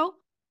 years ago?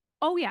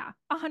 Oh yeah,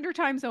 100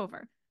 times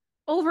over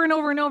and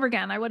over and over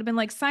again. I would have been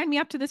like, sign me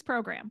up to this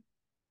program.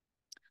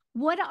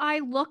 Would I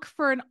look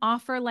for an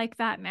offer like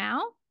that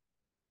now?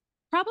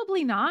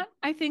 Probably not.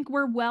 I think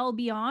we're well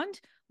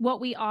beyond what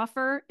we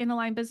offer in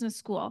Align Business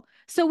School.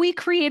 So we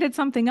created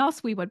something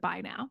else we would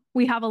buy now.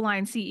 We have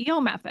Align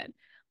CEO Method.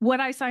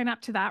 Would I sign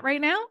up to that right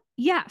now?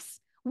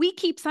 Yes. We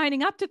keep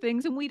signing up to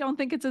things and we don't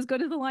think it's as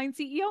good as Align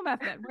CEO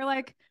Method. We're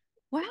like,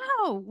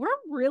 wow, we're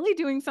really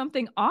doing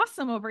something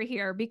awesome over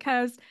here,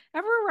 because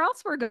everywhere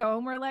else we're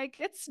going, we're like,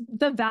 it's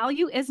the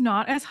value is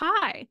not as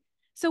high.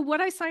 So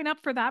would I sign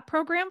up for that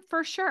program?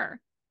 For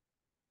sure.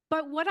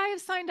 But would I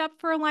have signed up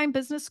for Align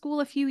Business School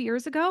a few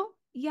years ago?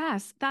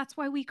 Yes, that's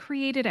why we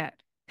created it,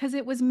 because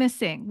it was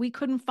missing. We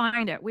couldn't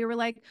find it. We were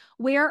like,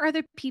 where are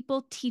the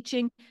people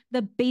teaching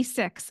the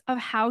basics of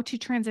how to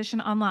transition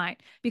online?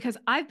 Because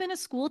I've been a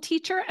school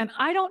teacher and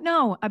I don't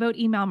know about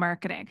email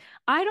marketing.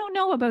 I don't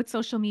know about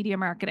social media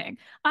marketing.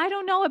 I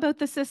don't know about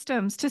the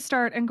systems to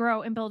start and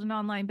grow and build an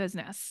online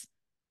business.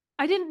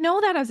 I didn't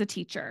know that as a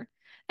teacher.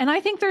 And I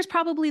think there's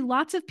probably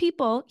lots of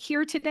people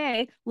here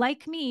today,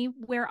 like me,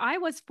 where I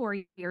was 4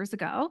 years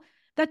ago,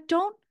 that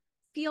don't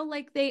feel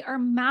like they are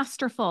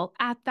masterful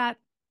at that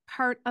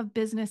part of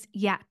business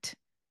yet.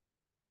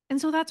 And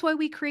so that's why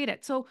we create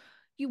it. So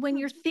when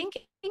you're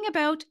thinking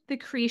about the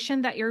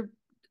creation that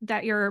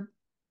you're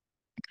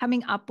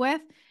coming up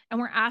with, and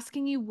we're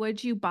asking you,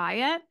 would you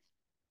buy it?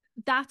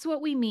 That's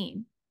what we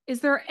mean. Is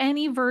there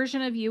any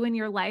version of you in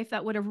your life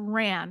that would have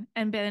ran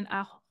and been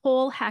a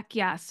whole heck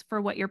yes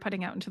for what you're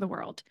putting out into the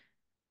world?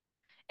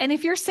 And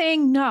if you're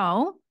saying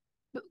no,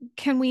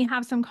 can we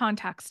have some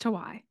context to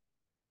why?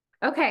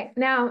 Okay,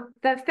 now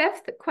the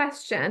fifth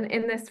question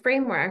in this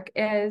framework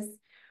is,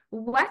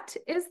 what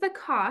is the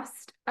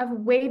cost of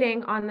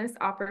waiting on this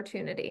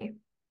opportunity?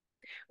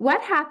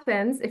 What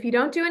happens if you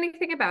don't do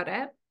anything about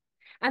it,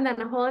 and then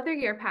a whole other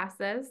year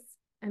passes,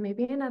 and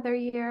maybe another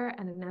year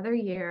and another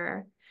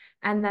year,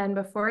 and then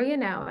before you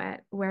know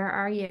it, where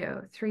are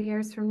you 3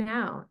 years from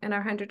now in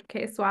our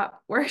 100K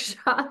swap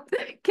workshop,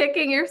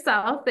 kicking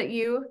yourself that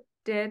you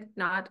did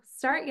not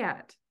start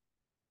yet?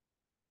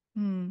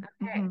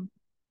 Mm-hmm. Okay.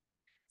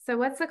 So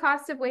what's the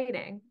cost of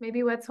waiting?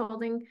 Maybe what's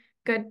holding,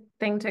 good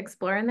thing to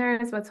explore in there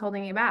is what's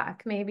holding you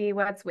back. Maybe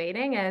what's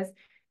waiting is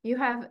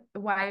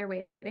why you're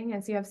waiting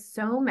is you have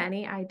so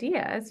many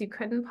ideas you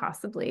couldn't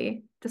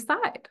possibly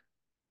decide.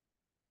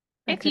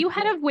 If you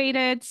had have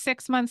waited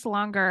 6 months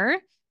longer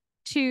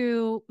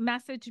to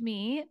message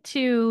me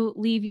to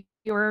leave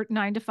your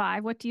 9 to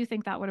 5, what do you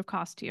think that would have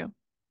cost you?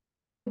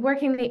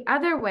 Working the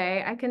other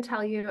way, I can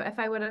tell you, if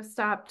I would have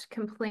stopped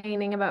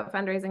complaining about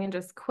fundraising and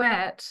just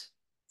quit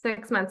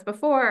 6 months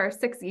before, or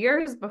 6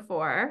 years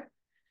before,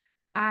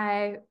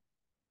 I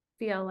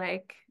feel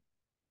like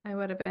I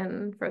would have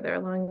been further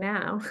along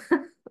now.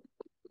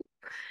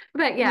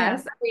 But Yeah.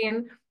 yes, I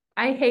mean,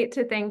 I hate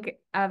to think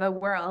of a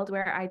world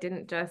where I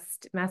didn't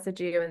just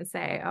message you and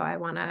say, oh, I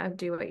want to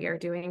do what you're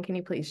doing. Can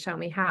you please show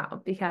me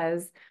how?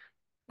 Because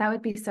that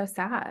would be so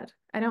sad.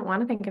 I don't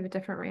want to think of a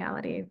different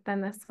reality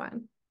than this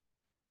one.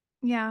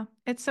 Yeah,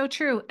 it's so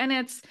true. And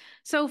it's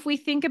so if we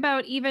think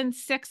about even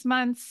 6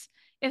 months,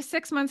 if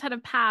 6 months had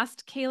have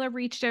passed, Kayla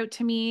reached out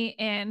to me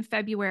in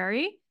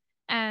February,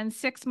 and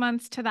 6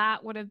 months to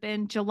that would have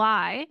been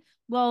July.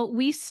 Well,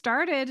 we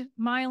started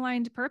My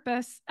Aligned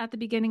Purpose at the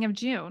beginning of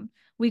June.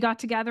 We got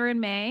together in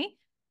May,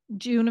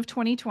 June of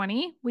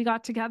 2020. We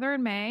got together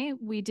in May.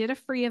 We did a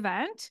free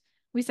event.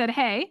 We said,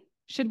 hey,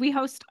 should we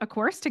host a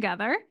course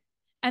together?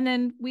 And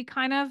then we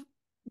kind of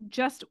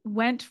just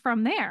went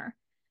from there.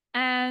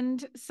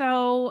 And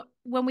so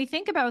when we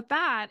think about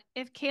that,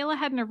 if Kayla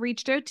hadn't have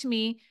reached out to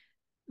me,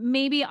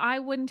 maybe I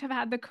wouldn't have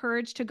had the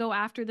courage to go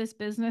after this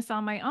business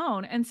on my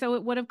own. And so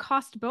it would have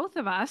cost both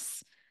of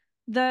us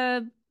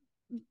the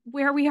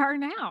where we are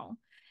now.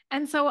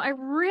 And so I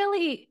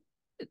really,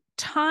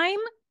 time,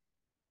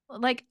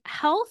 like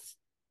health,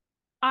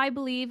 I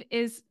believe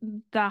is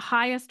the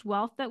highest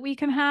wealth that we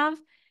can have.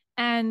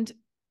 And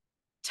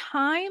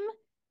time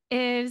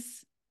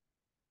is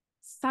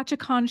such a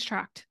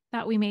construct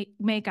that we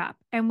make up.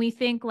 And we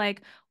think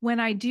like, when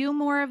I do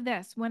more of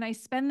this, when I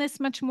spend this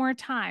much more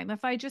time,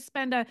 if I just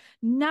spend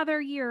another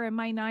year in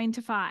my 9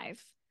 to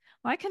 5,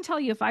 well, I can tell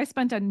you, if I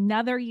spent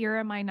another year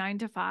in my 9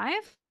 to 5,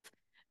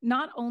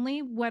 not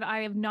only would I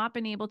have not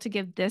been able to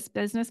give this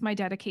business my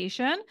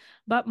dedication,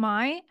 but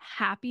my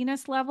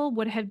happiness level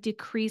would have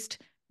decreased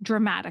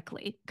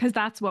dramatically, because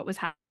that's what was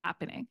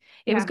happening.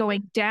 It was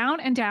going down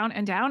and down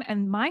and down.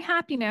 And my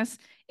happiness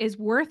is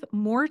worth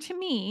more to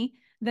me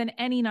than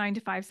any 9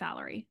 to 5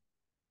 salary.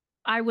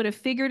 I would have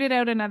figured it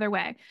out another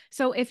way.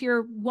 So if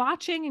you're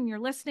watching and you're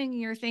listening and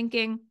you're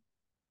thinking,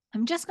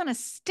 I'm just going to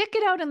stick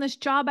it out in this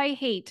job I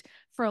hate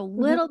for a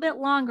little bit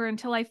longer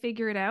until I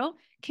figure it out.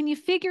 Can you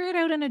figure it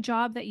out in a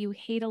job that you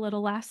hate a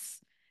little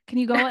less? Can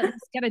you go and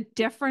get a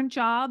different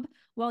job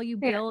while you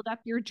build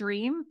up your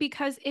dream?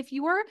 Because if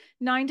your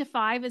 9 to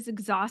 5 is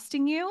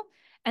exhausting you,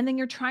 and then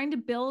you're trying to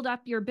build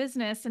up your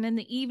business, and in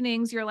the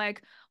evenings you're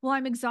like, well,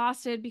 I'm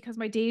exhausted because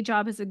my day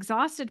job has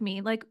exhausted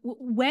me. Like,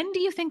 when do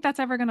you think that's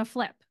ever going to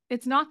flip?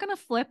 It's not going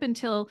to flip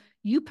until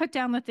you put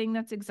down the thing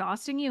that's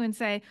exhausting you and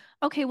say,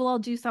 okay, well, I'll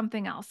do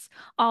something else.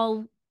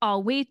 I'll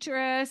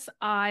waitress.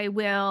 I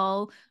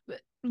will.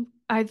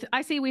 I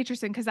say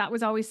waitressing because that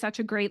was always such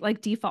a great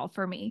like default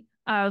for me.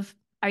 Of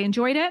I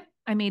enjoyed it.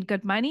 I made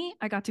good money.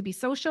 I got to be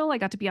social. I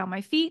got to be on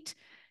my feet.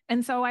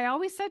 And so I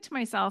always said to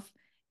myself,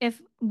 if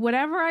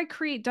whatever I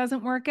create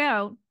doesn't work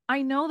out,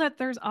 I know that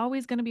there's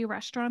always going to be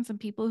restaurants and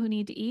people who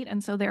need to eat.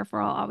 And so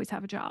therefore I'll always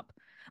have a job.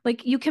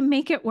 Like you can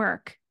make it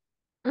work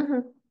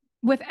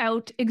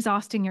without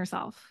exhausting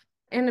yourself.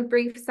 In a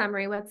brief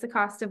summary, what's the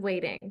cost of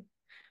waiting?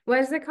 What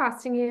is it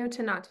costing you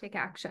to not take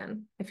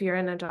action if you're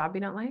in a job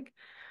you don't like?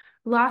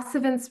 Loss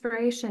of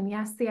inspiration.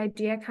 Yes, the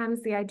idea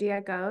comes, the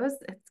idea goes.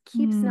 It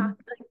keeps not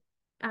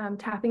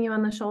tapping you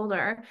on the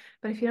shoulder.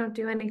 But if you don't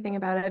do anything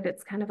about it,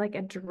 it's kind of like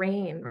a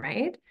drain,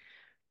 right?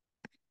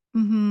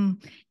 Mm-hmm.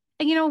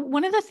 And you know,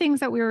 one of the things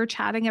that we were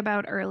chatting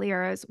about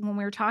earlier is when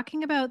we were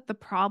talking about the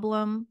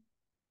problem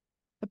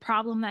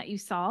that you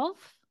solve.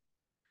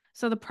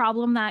 So the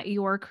problem that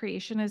your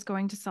creation is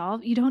going to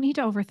solve, you don't need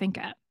to overthink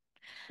it.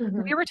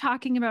 We were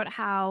talking about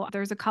how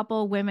there's a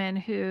couple women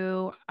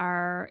who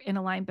are in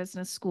Align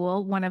Business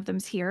School. One of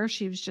them's here.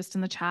 She was just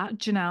in the chat,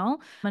 Janelle,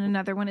 and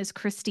another one is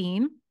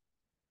Christine.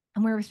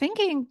 And we were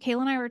thinking,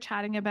 Kayla and I were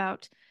chatting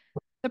about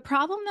the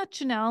problem that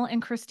Janelle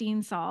and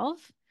Christine solve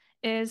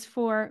is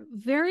for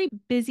very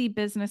busy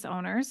business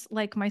owners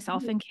like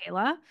myself and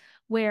Kayla,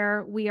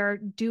 where we are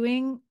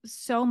doing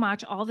so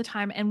much all the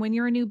time. And when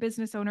you're a new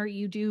business owner,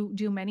 you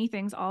do many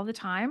things all the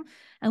time.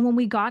 And when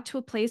we got to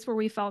a place where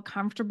we felt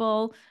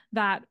comfortable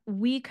that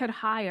we could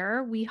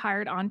hire, we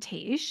hired on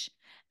Tej.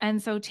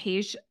 And so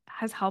Tej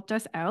has helped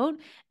us out.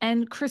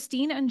 And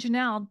Christine and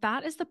Janelle,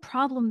 that is the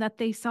problem that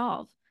they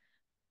solve.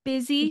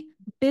 Busy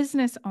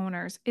business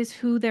owners is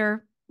who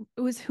they're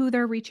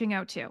reaching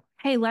out to.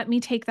 Hey, let me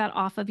take that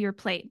off of your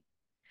plate.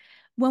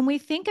 When we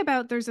think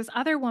about, there's this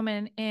other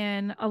woman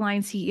in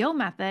Align CEO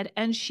Method,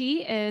 and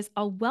she is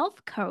a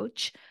wealth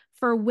coach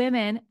for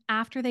women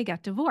after they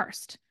get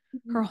divorced.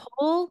 Her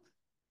whole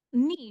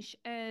niche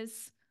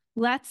is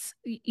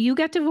you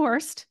get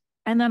divorced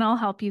and then I'll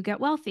help you get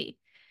wealthy.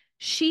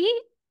 She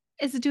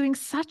is doing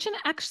such an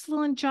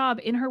excellent job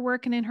in her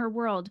work and in her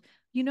world.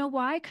 You know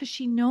why? Because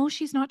she knows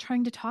she's not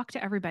trying to talk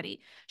to everybody.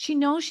 She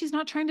knows she's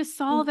not trying to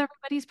solve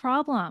everybody's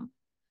problem.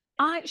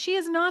 She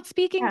is not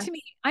speaking to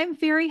me. I'm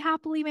very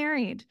happily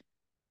married.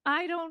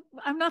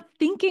 I'm not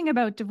thinking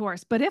about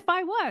divorce, but if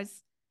I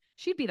was,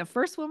 she'd be the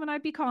first woman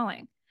I'd be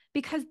calling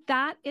because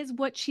that is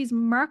what she's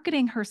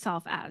marketing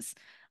herself as.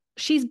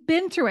 She's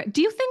been through it.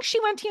 Do you think she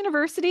went to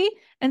university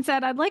and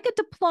said, I'd like a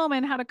diploma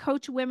in how to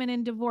coach women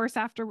in divorce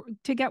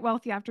to get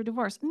wealthy after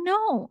divorce?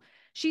 No,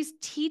 she's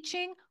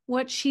teaching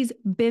what she's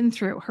been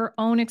through, her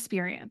own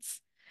experience.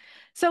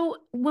 So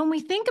when we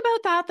think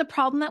about that, the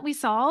problem that we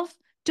solve,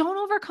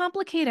 don't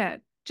overcomplicate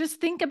it. Just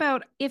think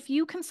about if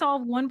you can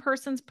solve one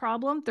person's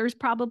problem, there's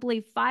probably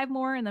 5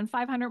 more and then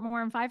 500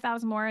 more and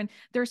 5,000 more. And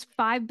there's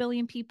 5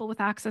 billion people with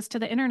access to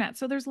the internet.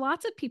 So there's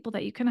lots of people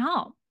that you can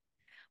help.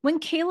 When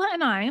Kayla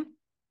and I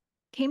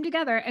came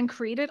together and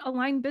created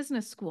Align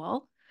Business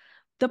School,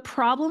 the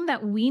problem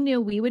that we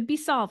knew we would be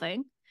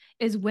solving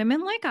is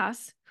women like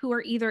us who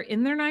are either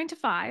in their 9 to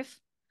 5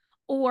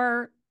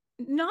 or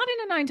not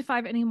in a 9 to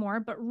 5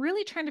 anymore, but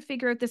really trying to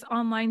figure out this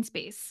online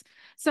space.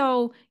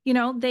 So,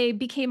 they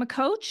became a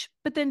coach,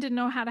 but then didn't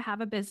know how to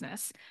have a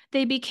business.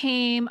 They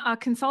became a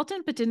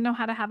consultant, but didn't know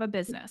how to have a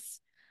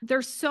business.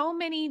 There's so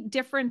many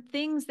different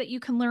things that you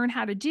can learn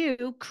how to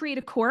do, create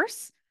a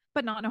course,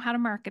 but not know how to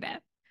market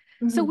it.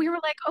 So we were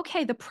like,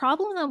 okay, the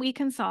problem that we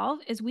can solve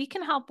is we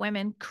can help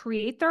women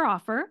create their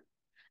offer,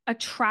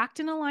 attract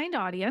an aligned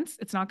audience.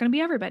 It's not going to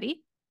be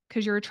everybody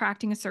because you're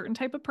attracting a certain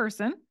type of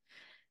person.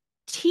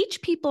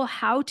 Teach people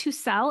how to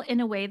sell in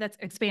a way that's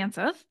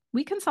expansive.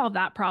 We can solve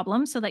that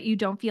problem so that you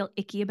don't feel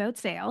icky about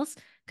sales.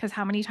 Because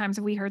how many times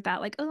have we heard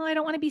that? Like, oh, I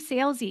don't want to be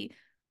salesy.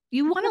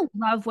 You want to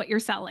love what you're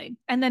selling,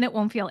 and then it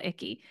won't feel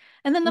icky.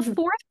 And then the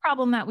fourth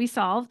problem that we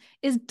solve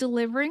is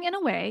delivering in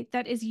a way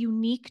that is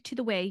unique to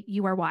the way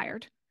you are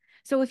wired.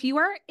 So if you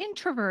are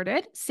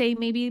introverted, say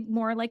maybe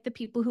more like the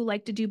people who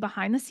like to do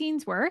behind the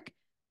scenes work,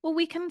 well,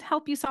 we can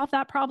help you solve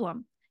that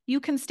problem.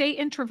 You can stay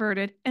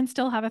introverted and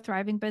still have a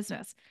thriving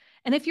business.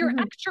 And if you're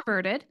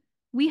extroverted,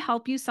 we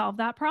help you solve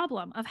that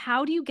problem of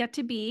how do you get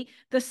to be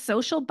the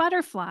social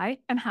butterfly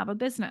and have a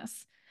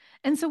business.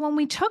 And so when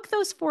we took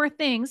those 4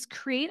 things,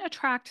 create,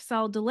 attract,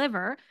 sell,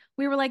 deliver,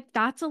 we were like,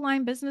 that's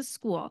Align Business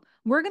School.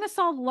 We're going to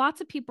solve lots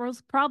of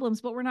people's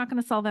problems, but we're not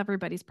going to solve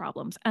everybody's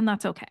problems. And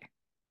that's okay.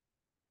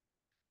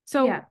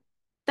 So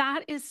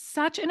that is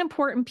such an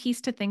important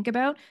piece to think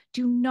about.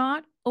 Do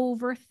not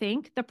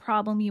overthink the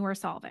problem you are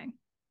solving.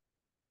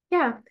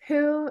 Yeah.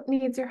 Who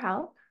needs your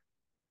help?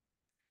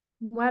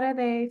 What are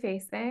they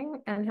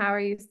facing and how are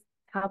you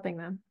helping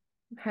them?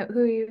 Who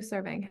are you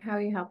serving? How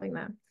are you helping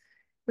them?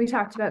 We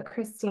talked about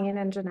Christine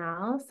and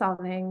Janelle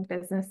solving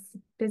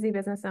busy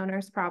business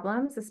owners'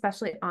 problems,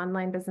 especially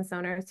online business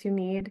owners who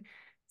need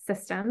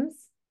systems.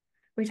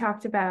 We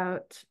talked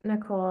about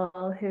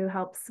Nicole, who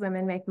helps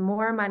women make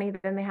more money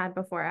than they had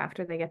before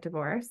after they get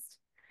divorced.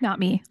 Not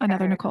me,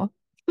 another Nicole.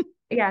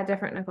 Yeah,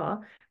 different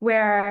Nicole,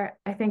 where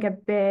I think a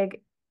big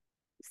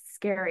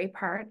scary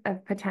part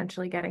of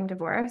potentially getting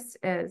divorced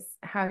is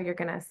how you're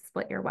going to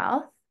split your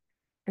wealth.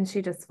 And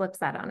she just flips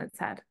that on its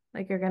head.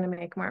 Like you're going to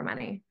make more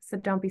money. So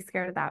don't be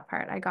scared of that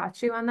part. I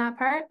got you on that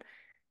part.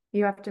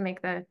 You have to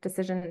make the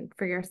decision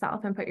for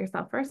yourself and put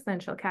yourself first, then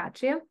she'll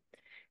catch you.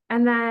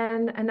 And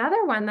then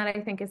another one that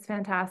I think is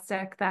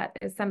fantastic that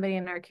is somebody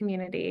in our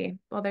community.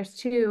 Well, there's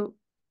two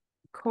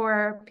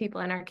core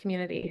people in our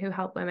community who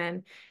help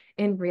women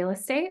in real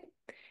estate.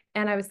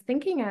 And I was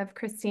thinking of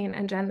Christine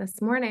and Jen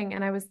this morning,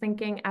 and I was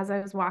thinking as I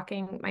was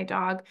walking my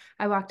dog,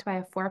 I walked by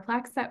a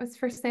fourplex that was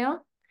for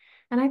sale.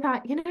 And I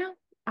thought,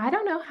 I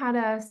don't know how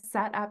to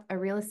set up a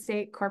real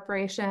estate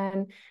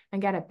corporation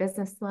and get a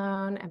business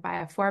loan and buy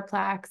a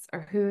fourplex,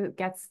 or who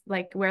gets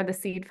like where the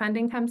seed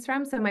funding comes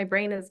from. So my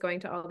brain is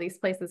going to all these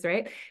places,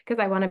 right?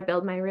 Because I want to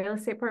build my real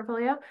estate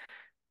portfolio.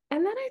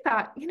 And then I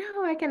thought,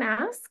 I can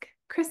ask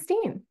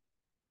Christine.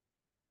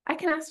 I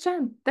can ask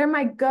Jen. They're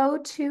my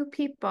go-to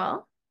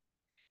people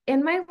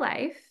in my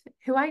life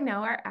who I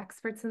know are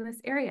experts in this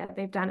area.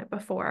 They've done it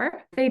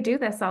before. They do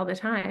this all the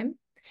time.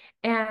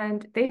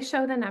 And they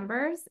show the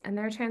numbers, and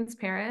they're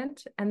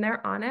transparent, and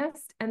they're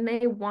honest, and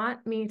they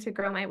want me to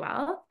grow my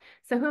wealth.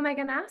 So who am I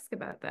going to ask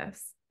about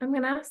this? I'm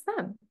going to ask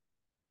them.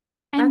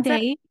 And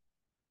they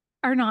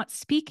are not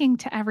speaking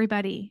to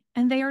everybody,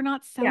 and they are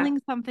not selling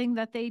something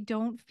that they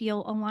don't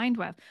feel aligned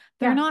with.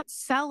 They're not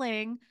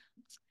selling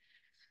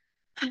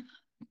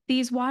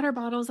these water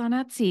bottles on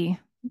Etsy.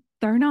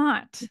 They're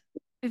not.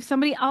 If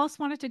somebody else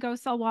wanted to go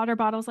sell water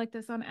bottles like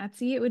this on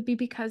Etsy, it would be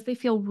because they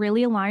feel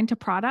really aligned to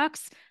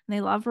products and they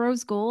love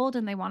rose gold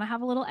and they want to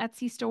have a little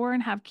Etsy store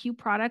and have cute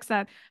products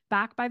that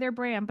back by their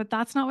brand. But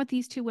that's not what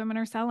these two women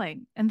are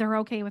selling, and they're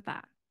okay with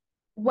that.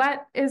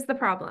 What is the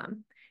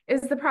problem?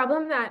 Is the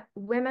problem that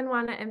women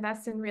want to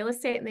invest in real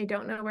estate and they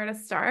don't know where to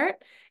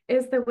start?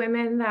 Is the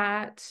problem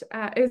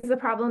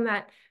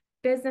that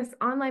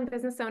online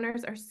business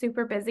owners are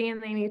super busy and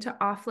they need to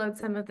offload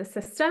some of the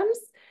systems?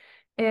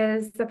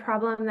 Is the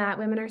problem that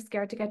women are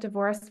scared to get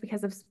divorced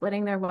because of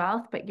splitting their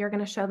wealth, but you're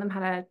going to show them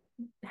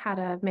how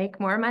to make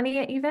more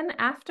money even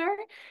after?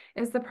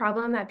 Is the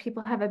problem that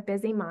people have a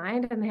busy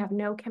mind and they have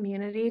no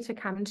community to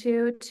come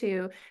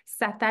to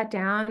set that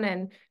down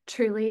and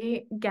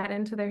truly get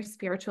into their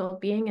spiritual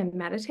being and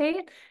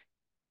meditate?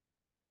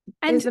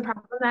 And is the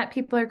problem that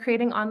people are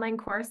creating online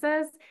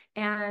courses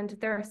and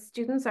their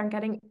students aren't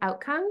getting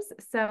outcomes?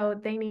 So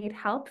they need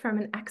help from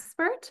an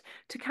expert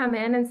to come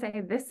in and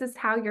say, this is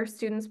how your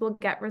students will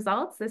get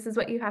results. This is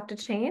what you have to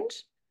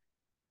change.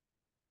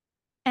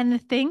 And the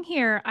thing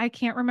here, I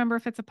can't remember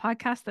if it's a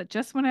podcast that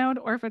just went out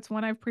or if it's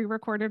one I've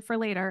pre-recorded for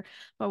later.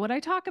 But what I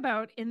talk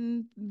about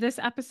in this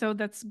episode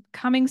that's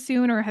coming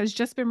soon or has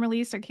just been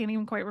released, I can't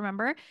even quite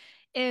remember,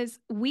 is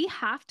we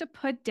have to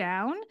put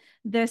down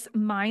this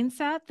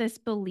mindset, this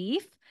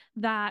belief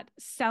that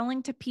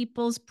selling to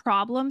people's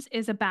problems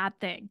is a bad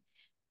thing.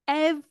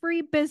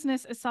 Every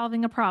business is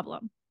solving a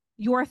problem.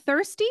 You're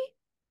thirsty?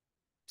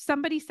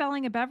 Somebody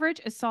selling a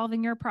beverage is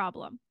solving your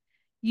problem.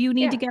 You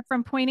need to get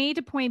from point A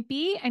to point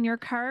B and your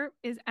car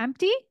is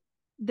empty.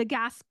 The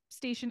gas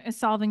station is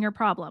solving your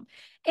problem.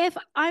 If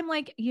I'm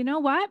like, you know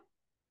what?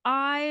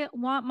 I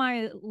want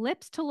my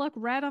lips to look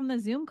red on the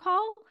Zoom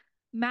call,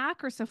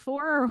 Mac or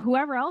Sephora or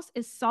whoever else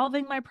is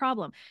solving my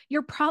problem.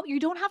 You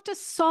don't have to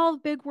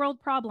solve big world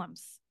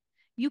problems.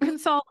 You can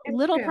solve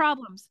little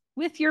problems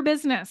with your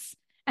business,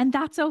 and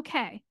that's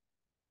okay.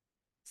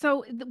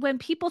 So when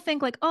people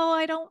think like, oh,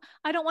 I don't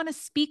want to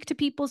speak to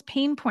people's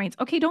pain points.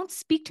 Okay, don't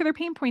speak to their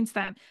pain points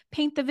then.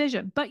 Paint the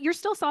vision, but you're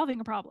still solving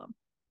a problem.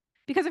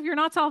 Because if you're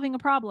not solving a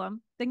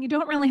problem, then you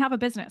don't really have a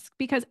business,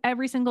 because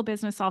every single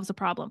business solves a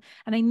problem.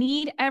 And I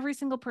need every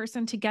single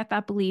person to get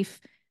that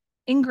belief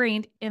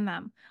ingrained in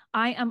them.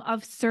 I am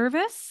of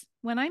service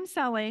when I'm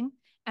selling,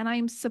 and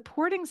I'm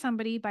supporting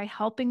somebody by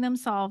helping them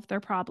solve their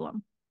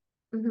problem.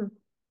 Mm-hmm.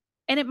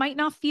 And it might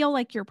not feel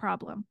like your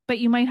problem, but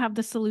you might have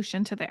the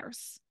solution to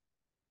theirs.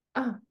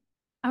 Oh,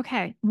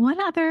 okay.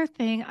 One other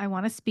thing I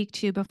want to speak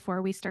to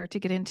before we start to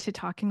get into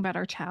talking about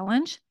our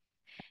challenge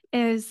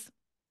is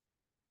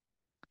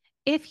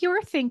if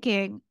you're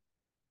thinking,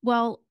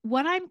 well,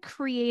 what I'm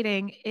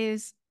creating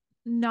is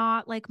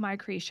not like my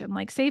creation.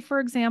 Like, say,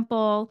 for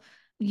example,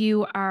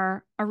 you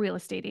are a real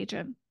estate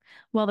agent.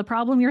 Well, the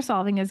problem you're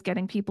solving is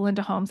getting people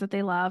into homes that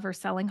they love or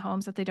selling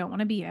homes that they don't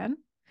want to be in.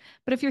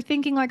 But if you're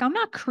thinking like, I'm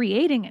not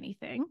creating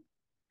anything,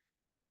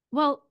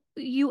 well,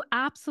 you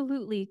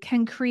absolutely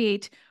can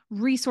create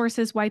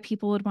resources why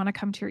people would want to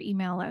come to your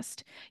email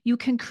list. You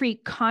can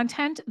create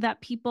content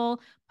that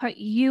people put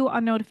you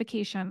on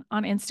notification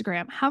on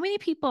Instagram. How many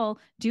people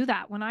do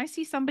that? When I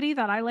see somebody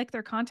that I like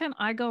their content,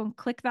 I go and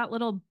click that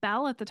little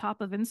bell at the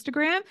top of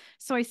Instagram.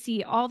 So I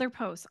see all their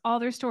posts, all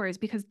their stories,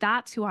 because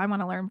that's who I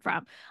want to learn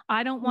from.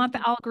 I don't want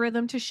the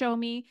algorithm to show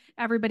me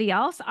everybody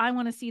else. I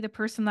want to see the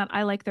person that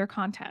I like their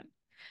content.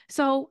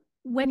 So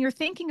when you're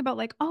thinking about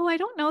like, oh, I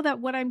don't know that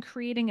what I'm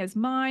creating is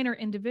mine or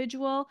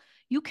individual,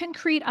 you can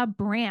create a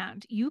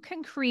brand. You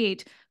can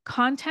create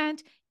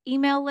content,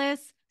 email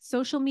lists,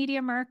 social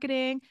media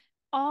marketing.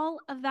 All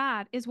of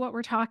that is what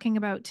we're talking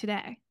about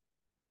today.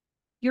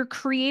 You're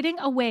creating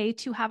a way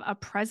to have a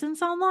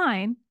presence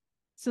online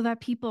so that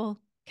people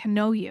can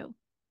know you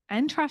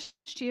and trust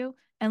you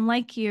and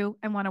like you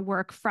and want to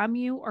work from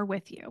you or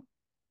with you.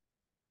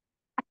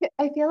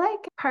 I feel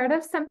like part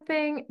of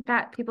something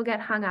that people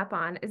get hung up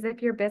on is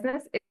if your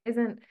business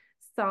isn't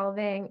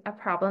solving a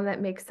problem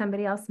that makes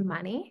somebody else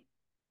money,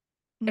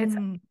 it's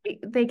Mm.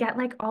 they get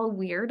like all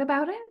weird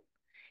about it.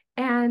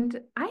 And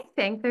I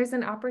think there's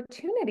an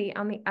opportunity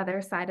on the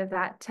other side of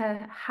that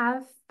to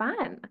have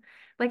fun.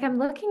 Like I'm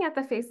looking at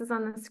the faces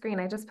on the screen.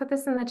 I just put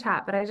this in the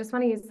chat, but I just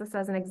want to use this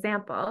as an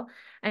example.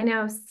 I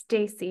know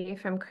Stacy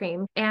from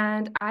Cream,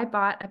 and I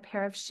bought a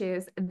pair of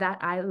shoes that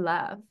I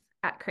love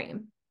at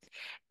Cream.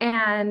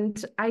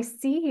 And I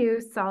see you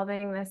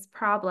solving this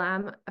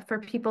problem for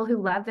people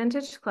who love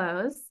vintage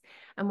clothes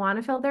and want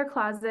to fill their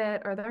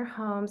closet or their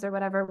homes or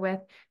whatever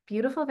with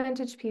beautiful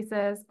vintage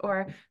pieces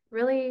or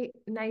really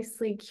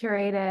nicely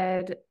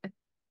curated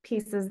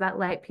pieces that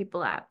light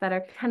people up, that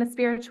are kind of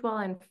spiritual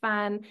and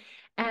fun.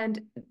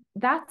 And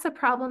that's a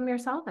problem you're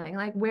solving.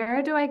 Like,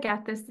 where do I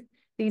get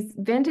these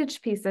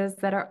vintage pieces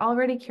that are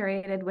already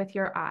curated with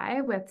your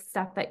eye, with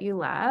stuff that you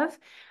love?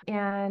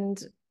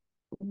 And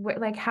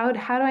like how do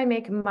I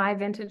make my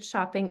vintage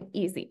shopping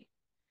easy?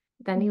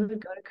 Then you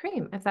would go to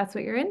Cream if that's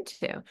what you're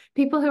into.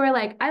 People who are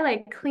like, I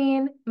like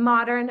clean,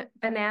 modern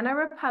Banana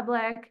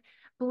Republic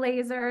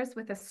blazers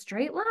with a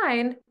straight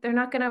line. They're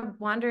not going to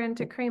wander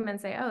into Cream and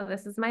say, oh,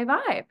 this is my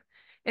vibe.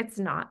 It's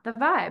not the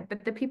vibe.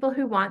 But the people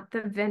who want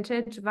the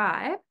vintage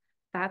vibe,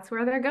 that's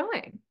where they're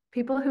going.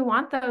 People who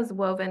want those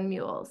woven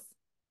mules,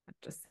 I'm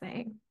just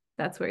saying,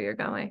 that's where you're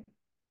going.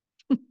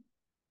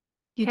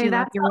 You Hey, do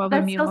love your woven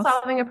that's still mules.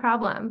 solving a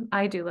problem.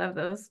 I do love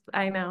those.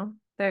 I know.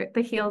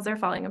 The heels are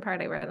falling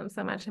apart. I wear them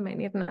so much. I might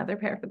need another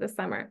pair for this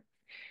summer.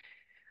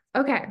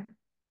 Okay.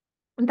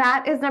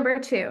 That is number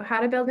 2, how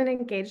to build an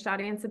engaged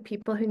audience of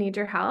people who need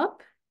your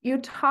help. You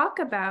talk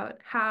about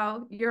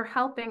how you're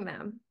helping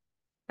them.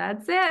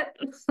 That's it.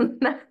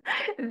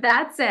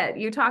 That's it.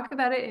 You talk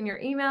about it in your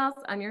emails,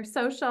 on your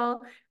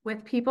social,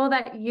 with people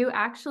that you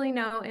actually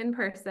know in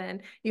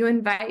person. You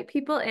invite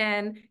people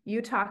in,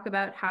 you talk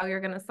about how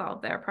you're going to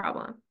solve their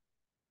problem.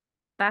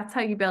 That's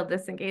how you build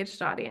this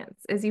engaged audience,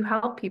 is you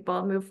help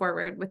people move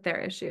forward with their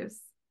issues.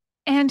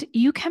 And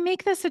you can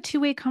make this a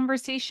two-way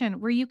conversation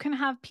where you can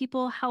have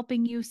people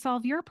helping you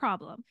solve your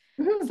problem.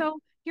 Mhm. So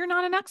you're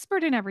not an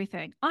expert in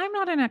everything. I'm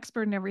not an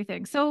expert in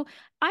everything. So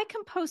I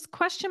can post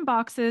question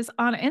boxes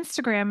on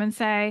Instagram and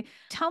say,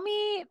 tell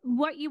me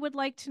what you would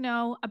like to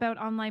know about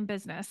online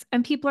business.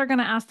 And people are going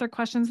to ask their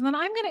questions. And then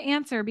I'm going to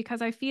answer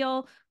because I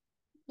feel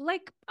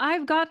like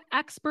I've got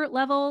expert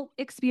level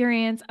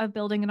experience of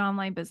building an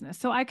online business.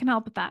 So I can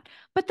help with that.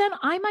 But then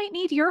I might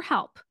need your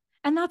help.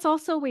 And that's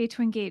also a way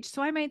to engage.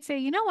 So I might say,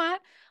 you know what?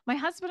 My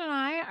husband and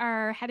I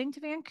are heading to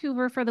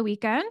Vancouver for the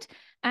weekend,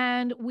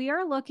 and we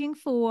are looking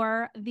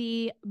for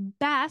the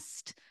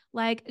best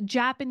like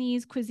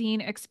Japanese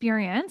cuisine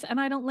experience. And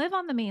I don't live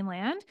on the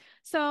mainland.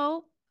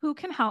 So who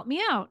can help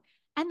me out?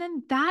 And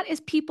then that is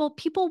people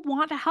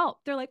want to help.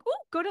 They're like, oh,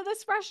 go to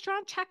this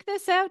restaurant, check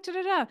this out. Da,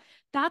 da, da.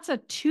 That's a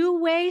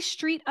two-way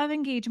street of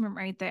engagement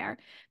right there.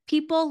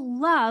 People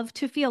love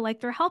to feel like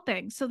they're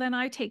helping. So then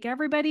I take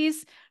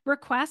everybody's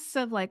requests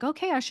of like,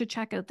 okay, I should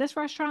check out this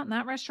restaurant and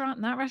that restaurant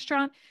and that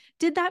restaurant.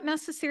 Did that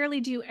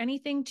necessarily do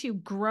anything to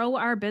grow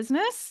our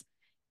business?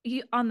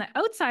 On the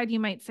outside,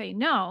 you might say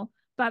no,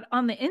 but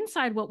on the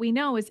inside, what we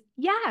know is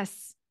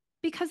yes,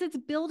 because it's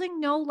building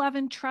know, love,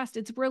 and trust.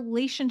 It's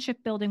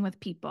relationship building with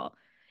people.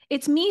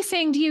 It's me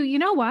saying to you, you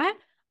know what?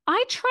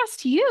 I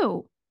trust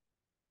you.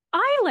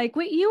 I like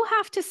what you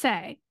have to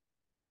say.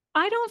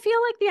 I don't feel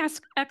like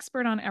the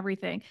expert on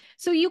everything.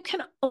 So you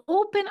can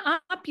open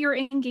up your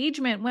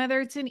engagement, whether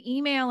it's in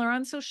email or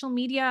on social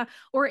media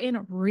or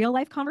in real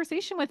life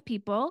conversation with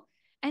people,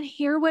 and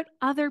hear what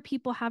other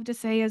people have to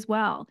say as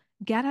well.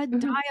 Get a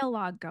Mhm.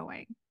 dialogue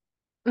going.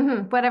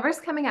 Whatever's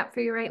coming up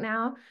for you right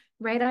now,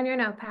 write on your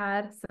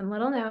notepad some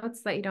little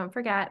notes that you don't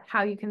forget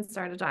how you can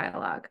start a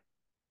dialogue.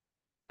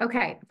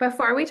 Okay,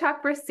 before we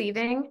talk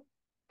receiving,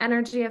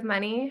 energy of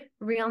money,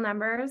 real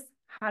numbers,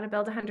 how to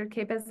build a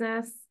 100K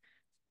business,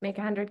 make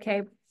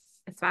 100K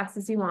as fast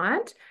as you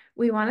want,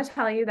 we want to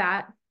tell you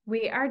that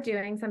we are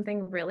doing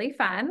something really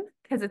fun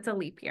because it's a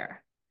leap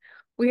year.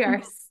 We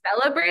are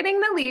celebrating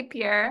the leap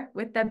year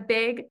with the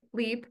Big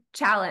Leap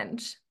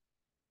Challenge.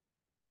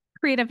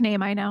 Creative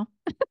name, I know.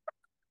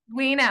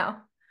 We know.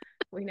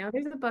 We know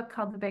there's a book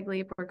called The Big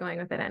Leap. We're going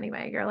with it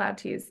anyway. You're allowed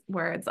to use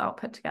words all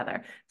put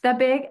together. The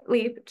Big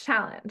Leap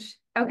Challenge.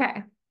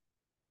 Okay.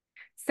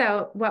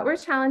 So, what we're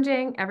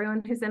challenging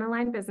everyone who's in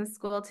Aligned Business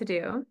School to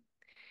do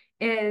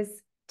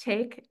is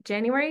take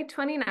January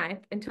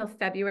 29th until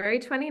February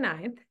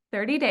 29th,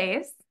 30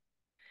 days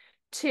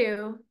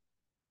to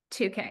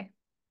 2K.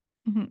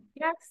 Mm-hmm.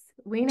 Yes,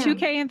 we know.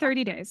 2K in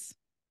 30 days.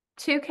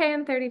 2K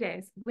in 30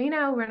 days. We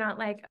know we're not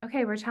like,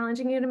 okay, we're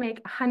challenging you to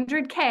make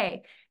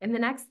 100K in the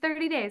next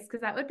 30 days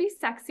because that would be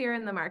sexier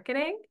in the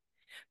marketing.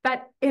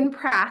 But in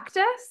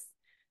practice,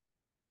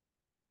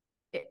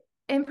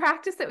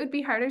 it would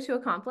be harder to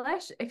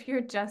accomplish if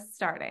you're just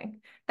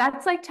starting.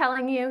 That's like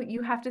telling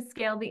you have to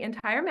scale the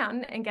entire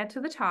mountain and get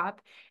to the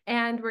top,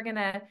 and we're going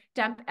to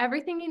dump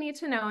everything you need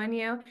to know in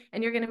you,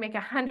 and you're going to make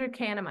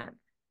 100K in a month.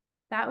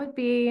 That would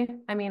be,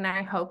 I mean,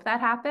 I hope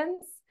that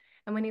happens.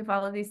 And when you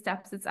follow these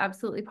steps, it's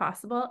absolutely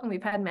possible. And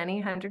we've had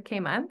many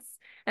 100K months.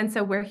 And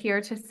so we're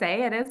here to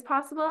say it is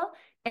possible.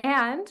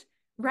 And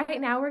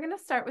right now we're going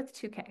to start with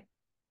 2K.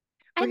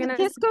 We're And going to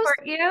this goes,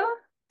 support you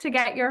to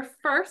get your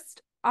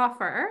first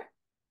offer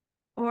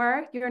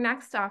or your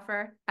next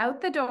offer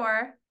out the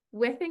door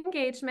with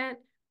engagement,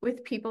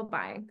 with people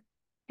buying.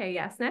 Okay,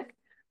 yes, Nick?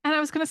 and I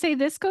was going to say,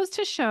 this goes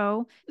to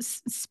show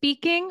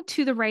speaking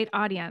to the right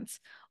audience.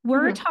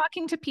 We're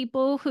talking to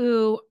people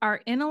who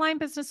are in Align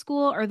Business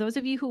School, or those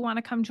of you who want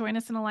to come join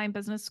us in Align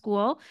Business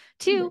School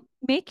to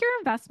make your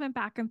investment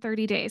back in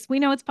 30 days. We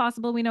know it's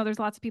possible. We know there's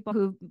lots of people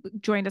who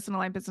joined us in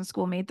Align Business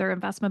School, made their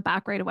investment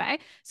back right away.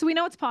 So we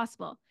know it's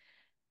possible.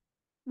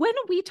 When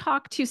we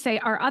talk to, say,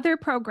 our other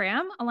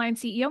program, Align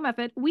CEO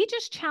Method, we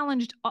just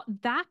challenged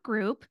that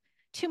group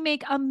to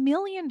make $1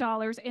 million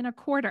in a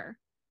quarter.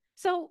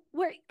 So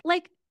we're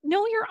like,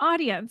 know your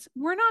audience.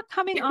 We're not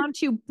coming on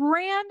to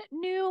brand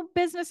new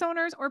business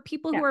owners or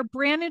people who are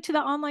brand new to the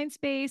online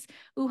space,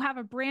 who have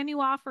a brand new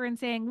offer and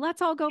saying,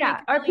 let's all go make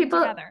a million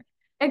together.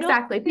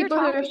 Exactly. No, People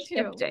who are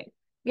shifting.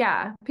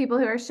 Yeah. People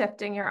who are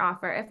shifting your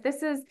offer. If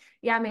this is,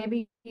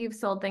 maybe you've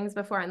sold things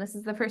before and this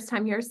is the first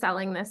time you're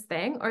selling this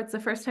thing, or it's the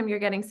first time you're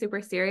getting super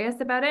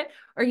serious about it,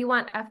 or you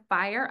want a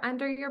fire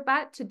under your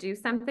butt to do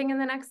something in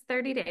the next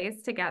 30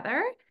 days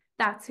together,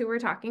 that's who we're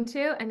talking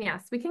to. And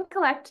yes, we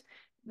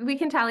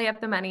can tally up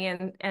the money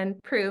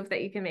and prove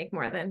that you can make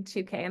more than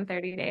 2K in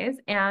 30 days.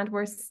 And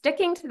we're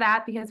sticking to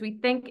that because we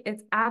think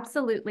it's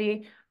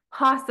absolutely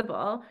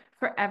possible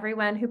for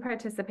everyone who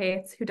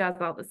participates, who does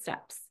all the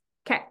steps.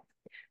 Okay.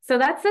 So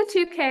that's the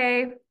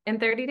 2K in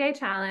 30-day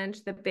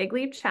challenge, the Big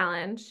Leap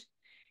Challenge.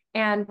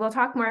 And we'll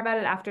talk more about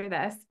it after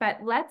this, but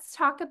let's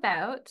talk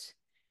about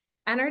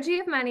energy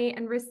of money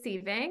and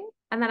receiving.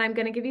 And then I'm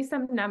going to give you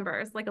some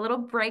numbers, like a little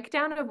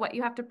breakdown of what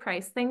you have to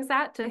price things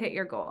at to hit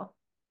your goal.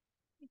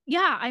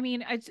 Yeah, I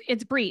mean,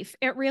 it's brief.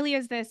 It really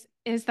is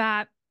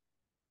that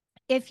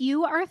if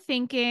you are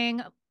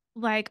thinking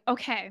like,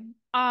 okay,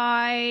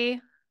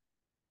 I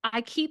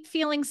keep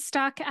feeling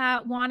stuck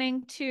at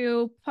wanting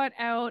to put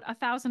out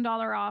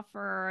 $1,000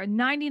 offer, a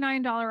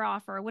 $99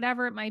 offer,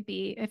 whatever it might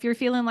be. If you're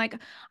feeling like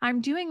I'm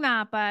doing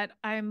that, but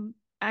I'm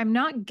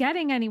not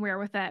getting anywhere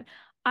with it.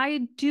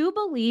 I do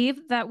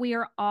believe that we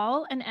are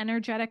all an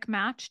energetic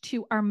match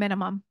to our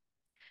minimum.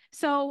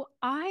 So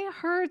I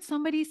heard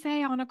somebody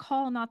say on a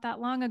call not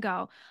that long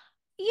ago,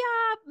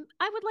 yeah,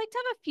 I would like to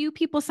have a few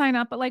people sign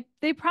up, but like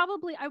I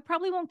probably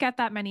won't get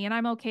that many and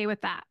I'm okay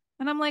with that.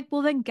 And I'm like,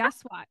 well, then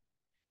guess what?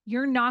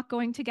 You're not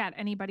going to get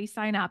anybody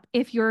sign up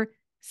if you're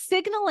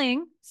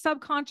signaling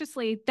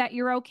subconsciously that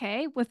you're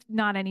okay with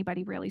not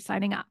anybody really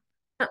signing up.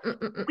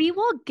 We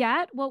will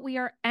get what we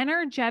are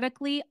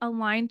energetically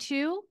aligned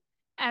to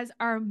as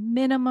our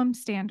minimum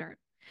standard.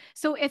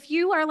 So if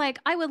you are like,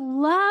 I would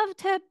love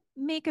to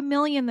make $1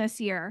 million this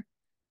year,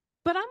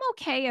 but I'm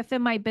okay if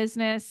in my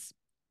business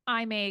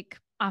I make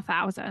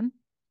 1,000,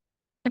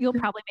 you'll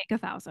probably make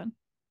 1,000.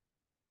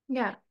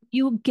 Yeah.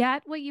 You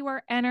get what you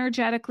are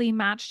energetically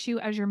matched to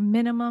as your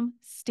minimum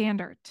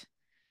standard.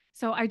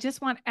 So I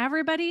just want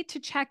everybody to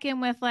check in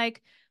with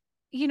like,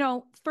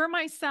 for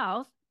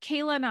myself,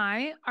 Kayla and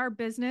I, our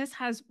business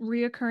has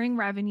reoccurring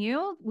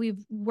revenue.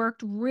 We've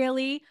worked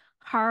really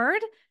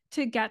hard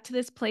to get to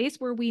this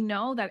place where we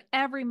know that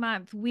every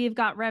month we've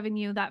got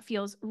revenue that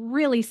feels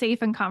really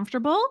safe and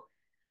comfortable.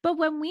 But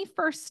when we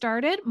first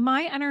started,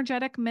 my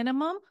energetic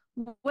minimum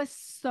was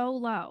so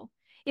low.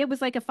 It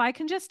was like, if I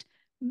can just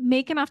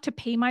make enough to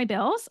pay my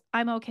bills,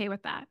 I'm okay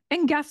with that.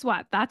 And guess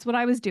what? That's what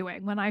I was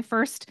doing when I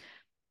first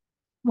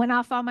went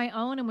off on my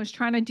own and was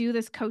trying to do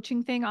this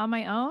coaching thing on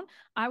my own.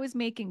 I was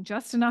making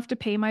just enough to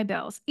pay my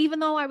bills, even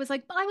though I was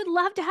like, I would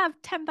love to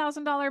have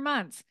 $10,000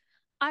 months.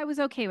 I was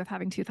okay with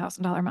having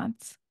 $2,000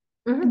 months.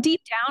 Deep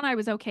down, I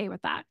was okay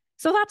with that.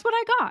 So that's what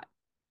I got.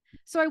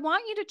 So I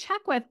want you to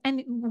check with,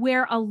 and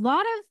where a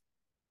lot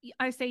of,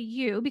 I say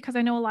you, because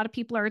I know a lot of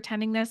people are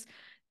attending this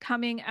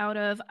coming out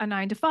of a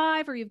 9 to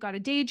 5, or you've got a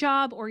day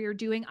job, or you're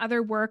doing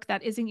other work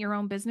that isn't your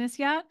own business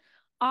yet.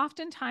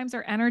 Oftentimes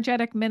our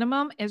energetic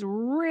minimum is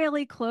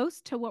really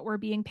close to what we're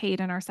being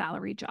paid in our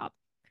salary job.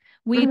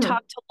 We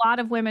talk to a lot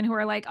of women who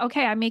are like,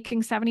 okay, I'm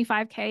making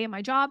 75K in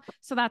my job,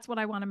 so that's what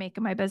I want to make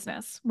in my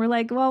business. We're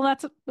like, well,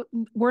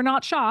 we're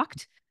not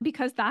shocked,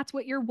 because that's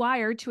what you're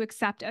wired to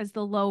accept as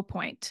the low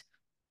point.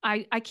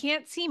 I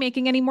can't see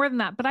making any more than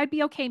that, but I'd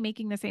be okay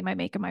making the same I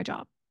make in my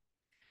job.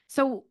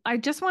 So I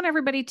just want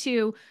everybody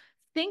to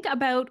think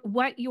about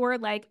what you're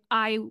like,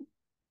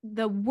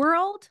 the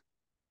world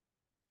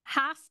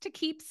has to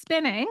keep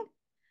spinning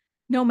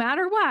no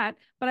matter what,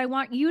 but I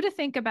want you to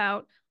think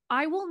about,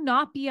 I will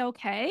not be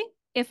okay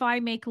if I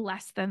make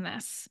less than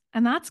this.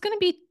 And that's going to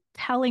be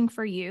telling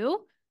for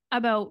you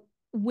about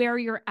where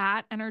you're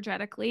at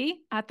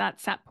energetically at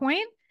that set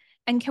point.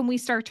 And can we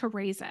start to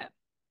raise it?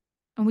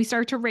 And we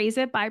start to raise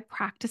it by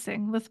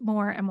practicing with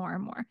more and more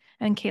and more.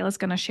 And Kayla's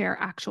going to share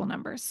actual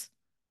numbers.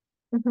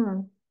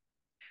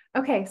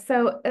 Okay,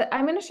 so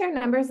I'm going to share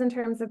numbers in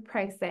terms of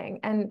pricing,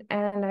 and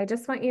I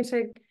just want you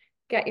to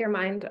get your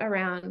mind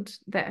around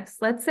this.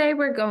 Let's say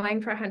we're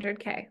going for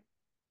 100K.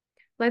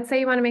 let's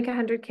say you want to make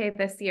 100K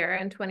this year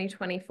in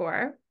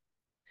 2024.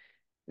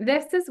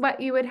 This is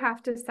what you would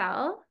have to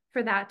sell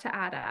for that to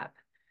add up.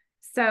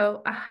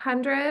 So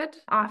 100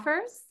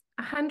 offers,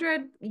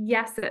 100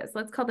 yeses,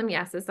 let's call them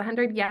yeses,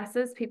 100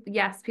 yeses,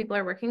 yes, people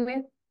are working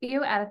with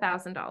you at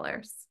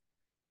 $1,000.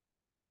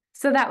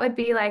 So that would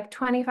be like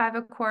 25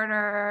 a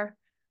quarter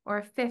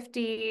or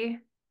 50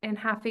 in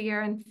half a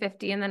year and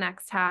 50 in the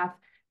next half.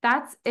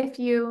 That's if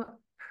you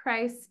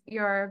price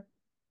your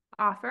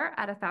offer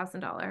at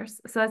 $1,000.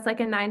 So that's like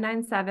a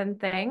 997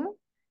 thing.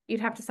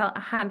 You'd have to sell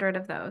 100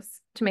 of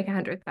those to make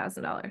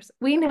 $100,000.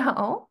 We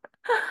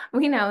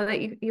know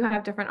that you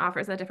have different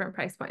offers at different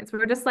price points.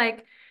 We're just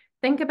like,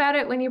 think about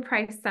it when you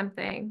price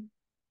something.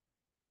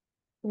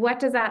 What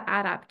does that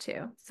add up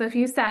to? So if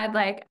you said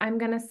like, I'm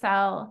going to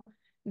sell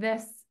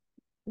this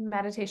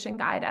meditation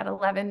guide at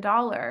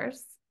 $11,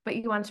 but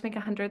you want to make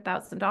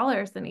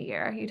 $100,000 in a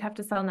year, you'd have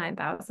to sell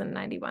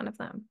 9,091 of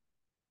them.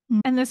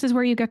 And this is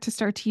where you get to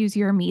start to use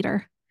your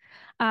meter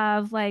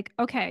of like,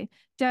 okay,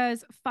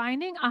 does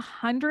finding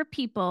 100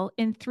 people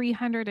in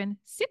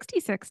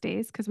 366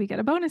 days, because we get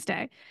a bonus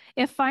day,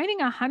 if finding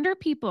 100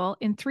 people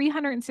in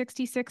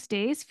 366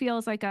 days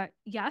feels like a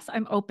yes,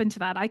 I'm open to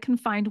that. I can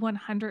find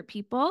 100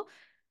 people.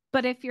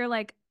 But if you're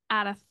like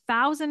at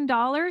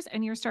 $1,000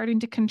 and you're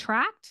starting to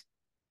contract,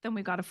 then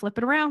we've got to flip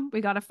it around.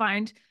 We got to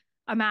find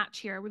a match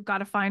here. We've got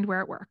to find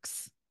where it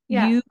works.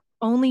 Yeah.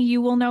 Only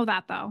you will know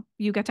that though.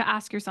 You get to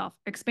ask yourself,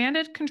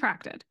 expanded,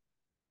 contracted.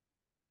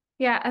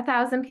 Yeah,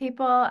 1,000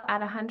 people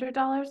at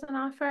 $100 an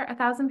offer.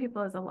 1,000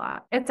 people is a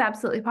lot. It's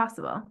absolutely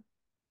possible.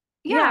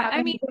 Yeah,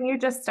 I mean, when you're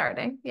just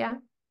starting. Yeah.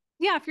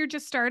 Yeah, if you're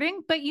just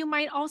starting, but you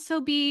might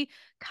also be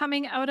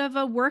coming out of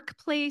a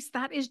workplace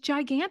that is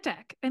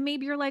gigantic. And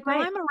maybe you're like, well,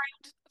 Right. I'm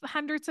around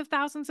hundreds of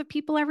thousands of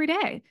people every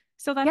day.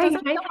 So that Yeah, you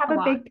doesn't might feel have like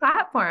a a lot. big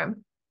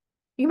platform.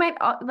 You might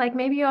like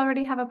maybe you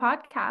already have a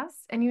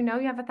podcast and you know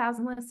you have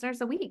 1,000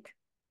 listeners a week.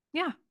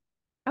 Yeah.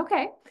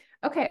 Okay.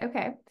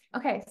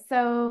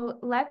 So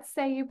let's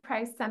say you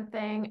price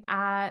something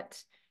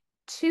at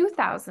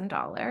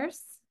 $2,000.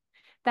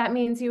 That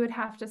means you would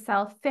have to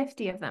sell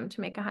 50 of them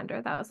to make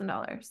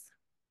 $100,000.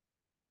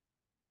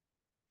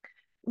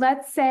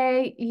 Let's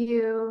say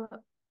you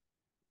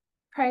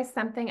price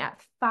something at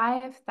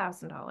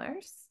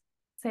 $5,000.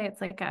 Say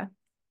it's like a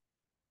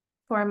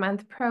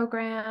 4-month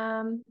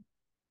program.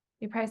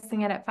 You're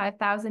pricing it at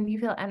 5,000. You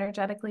feel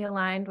energetically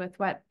aligned with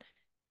what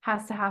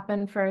has to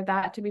happen for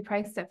that to be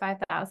priced at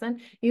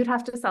 5,000. You'd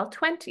have to sell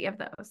 20 of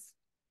those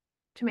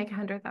to make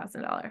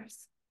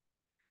 $100,000.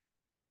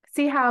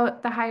 See how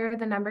the higher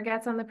the number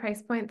gets on the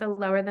price point, the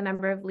lower the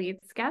number of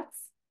leads gets,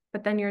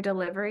 but then your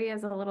delivery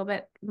is a little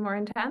bit more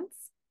intense.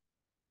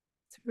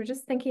 So we're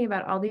just thinking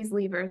about all these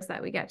levers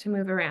that we get to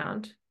move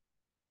around.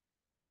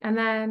 And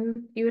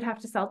then you would have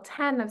to sell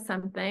 10 of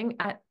something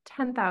at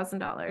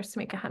 $10,000 to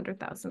make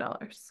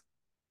 $100,000.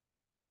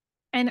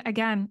 And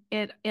again,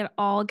 it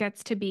all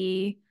gets to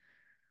be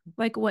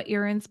like what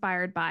you're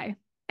inspired by.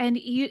 And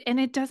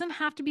it doesn't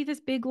have to be this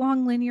big,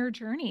 long, linear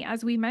journey.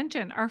 As we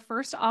mentioned, our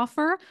first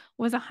offer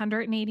was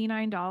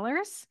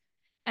 $189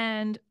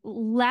 and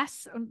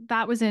less.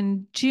 That was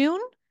in June.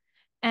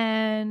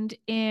 And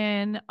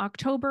in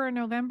October and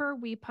November,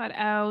 we put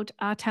out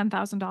a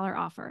 $10,000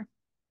 offer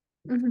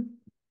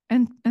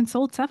and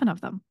sold 7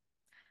 of them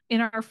in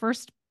our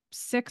first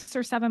 6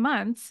 or 7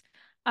 months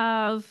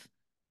of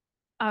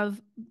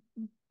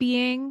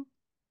being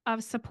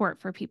of support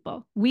for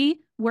people.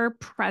 We were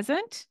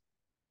present.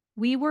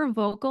 We were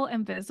vocal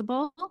and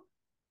visible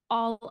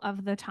all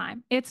of the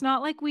time. It's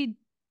not like we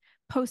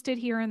posted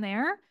here and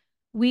there.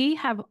 We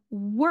have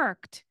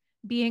worked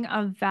being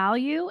of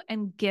value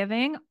and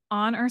giving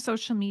on our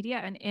social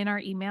media and in our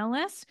email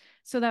list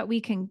so that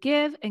we can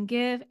give and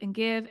give and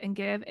give and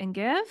give and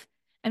give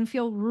and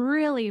feel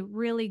really,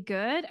 really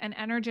good and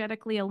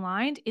energetically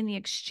aligned in the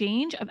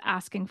exchange of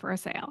asking for a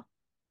sale.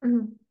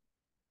 Mm-hmm.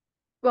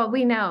 Well,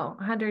 we know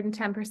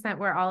 110%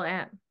 we're all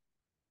in.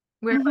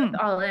 We're both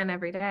all in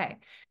every day.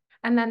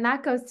 And then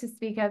that goes to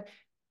speak of,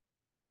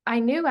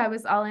 I knew I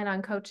was all in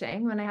on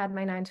coaching when I had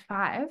my 9 to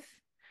 5,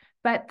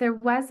 but there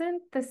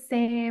wasn't the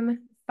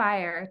same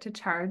fire to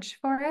charge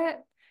for it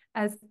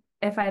as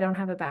if I don't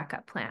have a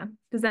backup plan.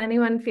 Does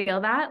anyone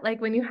feel that? Like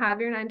when you have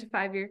your 9 to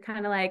 5, you're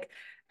kind of like,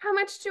 how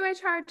much do I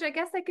charge? I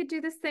guess I could do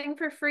this thing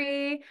for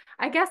free.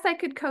 I guess I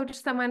could coach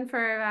someone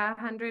for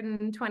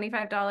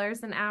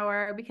 $125 an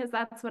hour because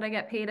that's what I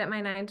get paid at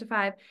my 9 to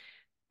 5.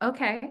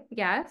 Okay,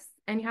 yes.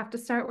 And you have to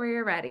start where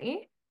you're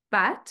ready.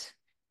 But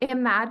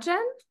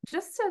imagine,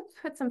 just to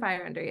put some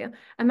fire under you,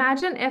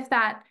 imagine if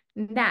that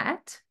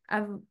net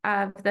of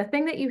the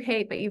thing that you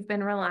hate but you've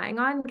been relying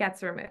on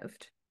gets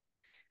removed.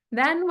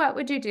 Then what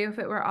would you do if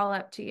it were all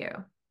up to you?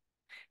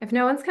 If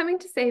no one's coming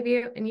to save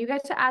you and you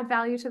get to add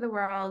value to the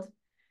world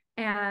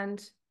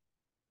and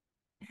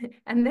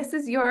this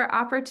is your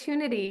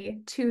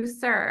opportunity to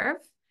serve,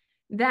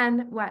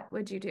 then what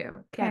would you do?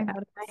 Get out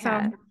of my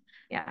head.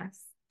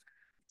 Yes.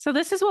 So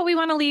this is what we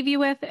want to leave you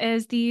with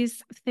is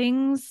these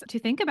things to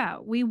think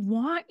about. We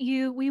want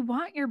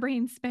your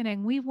brain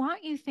spinning. We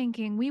want you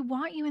thinking. We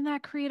want you in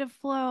that creative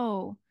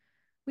flow.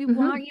 We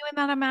want Mhm. you in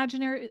that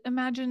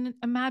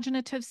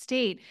imaginative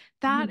state.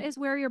 That Mhm. is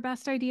where your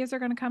best ideas are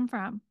going to come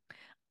from.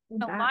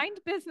 That. Aligned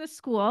Business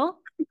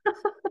School,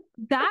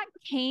 that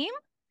came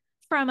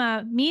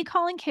from me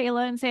calling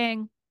Kayla and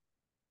saying,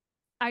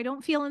 I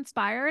don't feel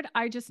inspired.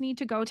 I just need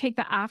to go take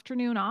the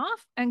afternoon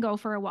off and go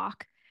for a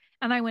walk.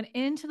 And I went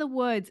into the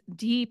woods,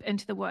 deep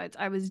into the woods.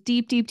 I was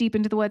deep, deep, deep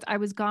into the woods. I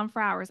was gone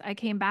for hours. I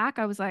came back.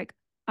 I was like,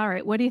 all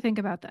right, what do you think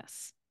about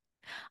this?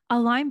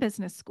 Align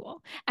Business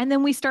School. And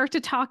then we start to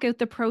talk out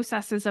the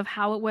processes of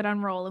how it would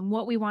unroll and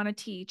what we want to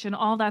teach and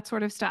all that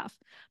sort of stuff.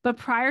 But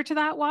prior to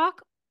that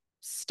walk,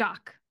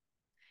 stuck.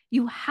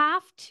 You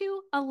have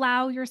to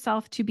allow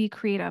yourself to be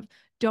creative.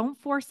 Don't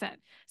force it.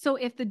 So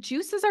if the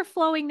juices are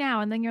flowing now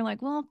and then you're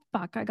like, well,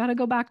 fuck, I got to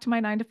go back to my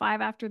 9 to 5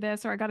 after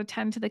this, or I got to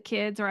tend to the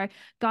kids, or I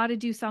got to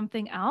do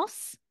something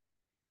else,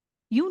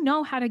 you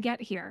know how to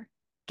get here.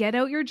 Get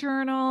out your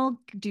journal,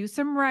 do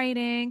some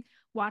writing,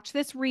 watch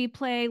this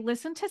replay,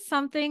 listen to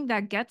something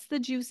that gets the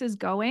juices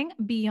going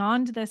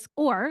beyond this,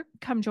 or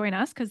come join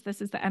us because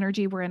this is the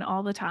energy we're in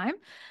all the time.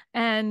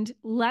 And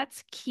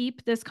let's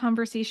keep this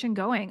conversation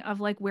going of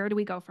like, where do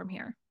we go from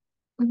here?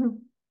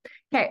 Mhm.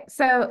 Okay,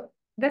 so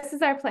this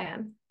is our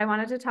plan. I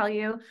wanted to tell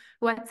you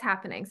what's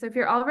happening. So if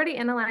you're already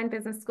in Align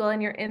Business School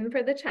and you're in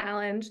for the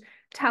challenge,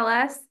 tell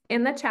us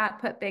in the chat,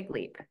 put big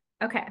leap.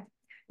 Okay,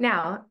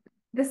 now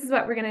this is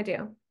what we're going to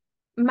do.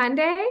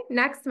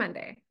 Next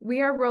Monday,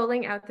 we are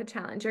rolling out the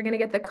challenge. You're going to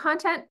get the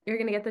content, you're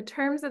going to get the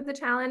terms of the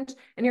challenge,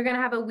 and you're going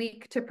to have a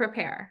week to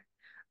prepare.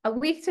 A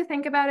week to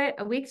think about it,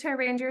 a week to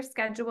arrange your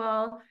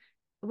schedule,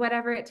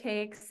 whatever it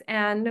takes.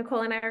 And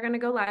Nicole and I are going to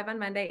go live on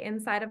Monday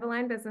inside of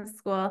Align Business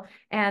School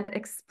and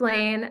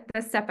explain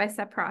the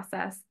step-by-step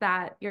process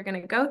that you're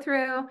going to go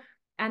through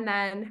and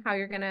then how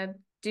you're going to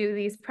do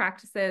these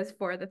practices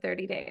for the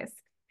 30 days.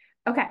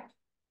 Okay,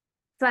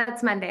 so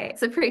that's Monday.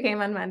 It's a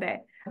pregame on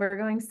Monday. We're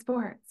going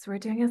sports. We're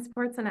doing a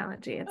sports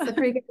analogy. It's the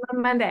pregame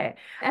on Monday.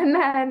 And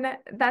then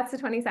that's the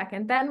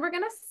 22nd. Then we're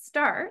going to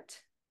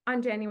start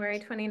on January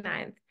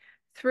 29th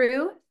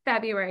through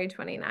February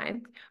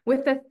 29th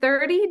with the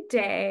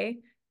 30-day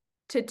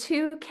to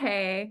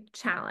 2K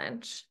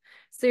challenge.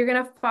 So you're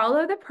going to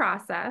follow the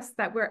process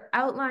that we're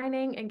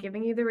outlining and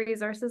giving you the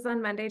resources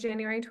on Monday,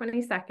 January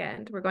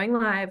 22nd. We're going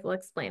live. We'll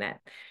explain it.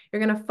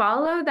 You're going to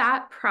follow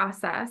that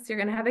process. You're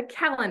going to have a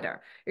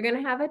calendar. You're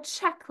going to have a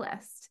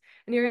checklist.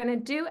 And you're going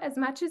to do as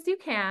much as you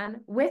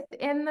can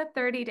within the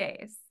 30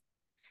 days.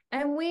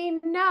 And we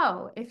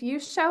know if you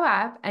show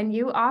up and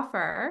you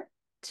offer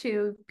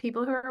to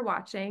people who are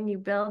watching, you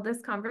build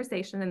this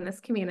conversation in this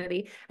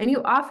community, and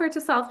you offer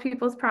to solve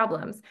people's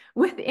problems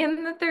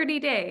within the 30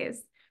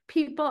 days,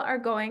 people are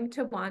going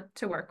to want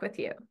to work with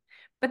you.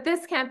 But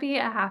this can't be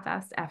a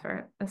half-assed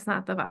effort. That's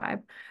not the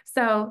vibe.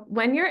 So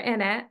when you're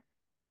in it,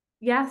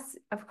 yes,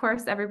 of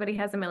course, everybody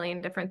has a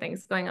million different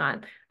things going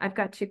on. I've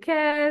got 2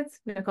 kids.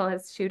 Nicole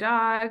has 2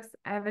 dogs.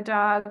 I have a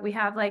dog. We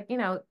have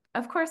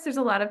of course, there's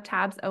a lot of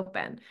tabs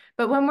open.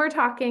 But when we're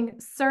talking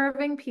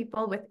serving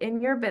people within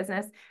your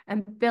business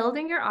and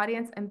building your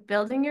audience and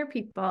building your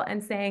people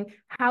and saying,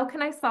 how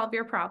can I solve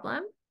your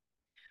problem?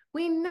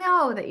 We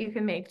know that you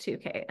can make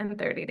 2K in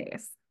 30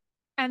 days.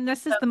 And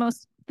this is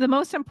the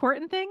most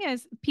important thing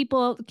is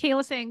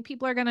Kayla saying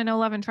people are going to know,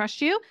 love, and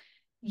trust you.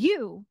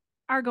 You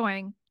are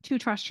going to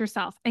trust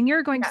yourself and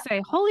you're going to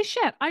say, holy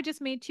shit, I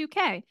just made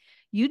 2K.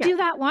 You do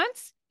that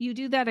once, you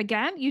do that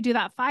again, you do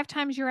that 5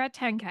 times, you're at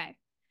 10K.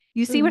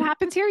 You see what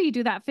happens here? You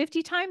do that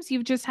 50 times,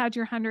 you've just had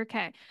your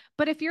 100K.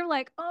 But if you're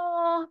like,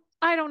 oh,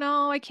 I don't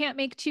know, I can't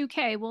make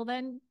 2K, well,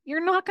 then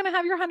you're not going to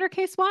have your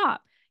 100K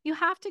swap. You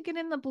have to get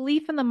in the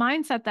belief and the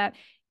mindset that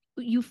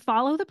you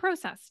follow the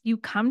process. You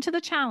come to the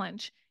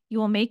challenge. You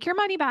will make your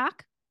money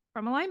back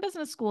from Align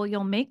Business School.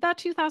 You'll make that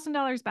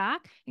 $2,000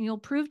 back and you'll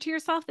prove to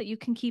yourself that you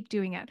can keep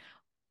doing it.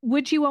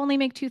 Would you only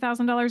make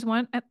 $2,000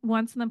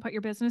 once and then put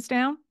your business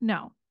down?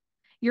 No.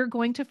 You're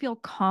going to feel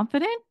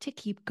confident to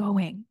keep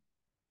going.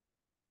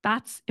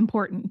 That's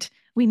important.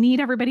 We need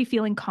everybody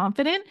feeling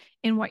confident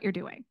in what you're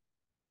doing.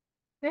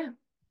 Yeah,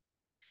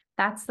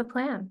 that's the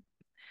plan.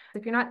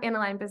 If you're not in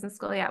Align Business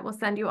School yet, we'll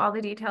send you all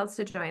the details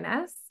to join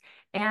us.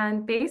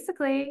 And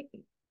basically,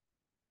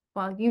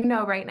 well, you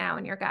know right now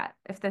in your gut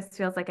if this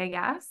feels like a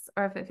yes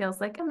or if it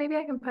feels like, oh, maybe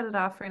I can put it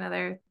off for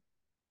another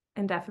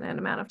indefinite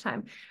amount of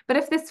time. But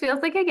if this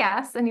feels like a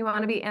yes and you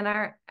want to be in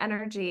our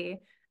energy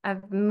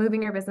of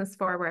moving your business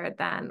forward,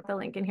 then the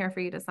link in here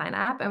for you to sign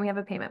up and we have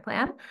a payment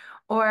plan,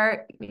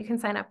 or you can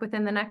sign up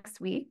within the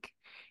next week.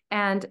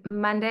 And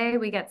Monday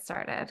we get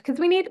started because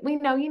we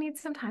know you need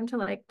some time to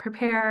like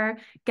prepare,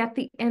 get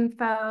the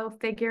info,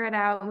 figure it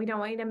out. And we don't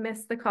want you to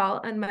miss the call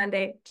on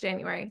Monday,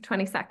 January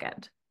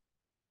 22nd.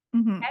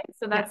 Okay,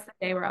 so that's the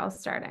day we're all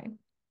starting.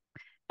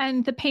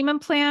 And the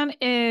payment plan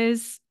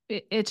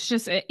it's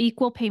just an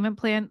equal payment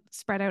plan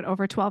spread out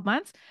over 12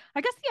 months.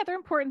 I guess the other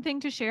important thing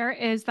to share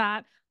is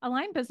that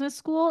Align Business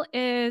School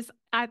is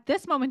at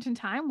this moment in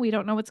time, we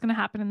don't know what's going to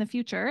happen in the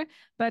future,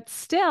 but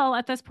still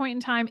at this point in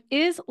time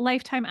is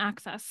lifetime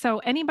access. So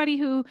anybody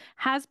who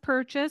has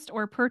purchased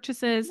or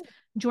purchases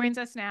joins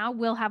us now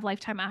will have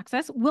lifetime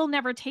access. We'll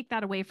never take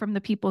that away from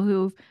the people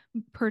who've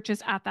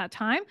purchased at that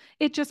time.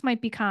 It just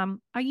might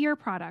become a year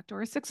product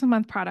or a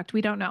 6-month product.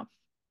 We don't know.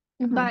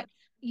 But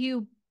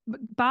you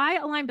buy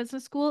Align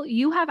Business School,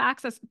 you have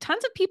access.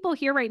 Tons of people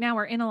here right now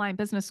are in Align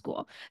Business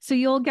School. So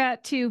you'll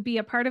get to be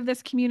a part of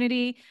this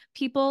community.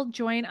 People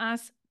join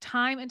us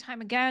time and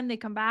time again. They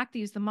come back, they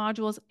use the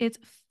modules. It's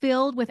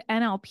filled with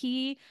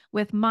NLP,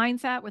 with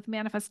mindset, with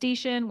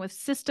manifestation, with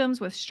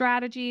systems, with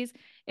strategies.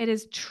 It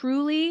is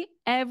truly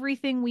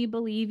everything we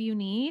believe you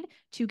need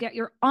to get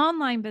your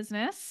online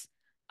business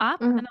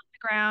up and on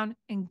the ground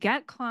and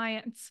get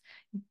clients,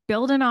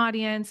 build an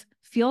audience,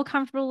 feel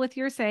comfortable with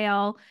your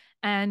sale.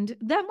 And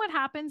then what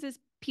happens is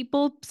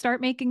people start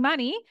making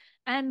money,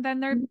 and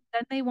then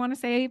they want to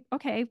say,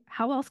 okay,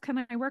 how else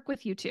can I work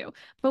with you too?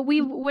 But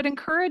we would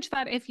encourage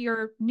that if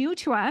you're new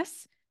to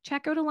us,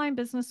 check out Align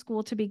Business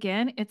School to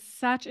begin. It's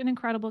such an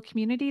incredible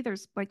community.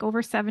 There's like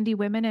over 70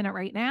 women in it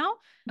right now,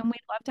 and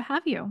we'd love to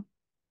have you.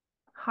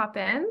 Hop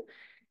in,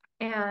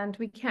 and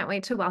we can't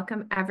wait to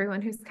welcome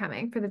everyone who's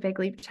coming for the Big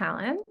Leap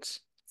Challenge.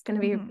 It's going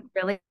to be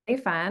really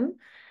fun.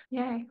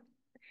 Yay.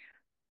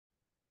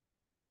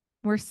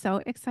 We're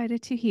so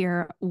excited to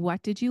hear,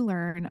 what did you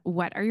learn?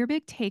 What are your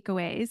big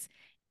takeaways?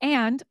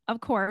 And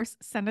of course,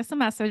 send us a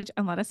message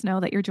and let us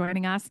know that you're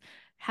joining us.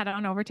 Head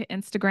on over to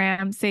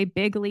Instagram, say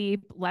Big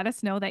Leap, let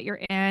us know that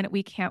you're in.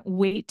 We can't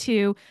wait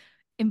to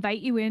invite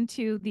you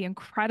into the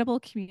incredible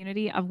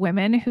community of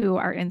women who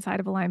are inside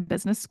of Align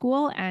Business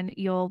School. And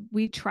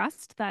we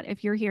trust that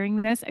if you're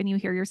hearing this and you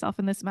hear yourself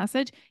in this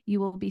message,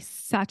 you will be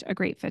such a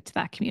great fit to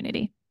that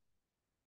community.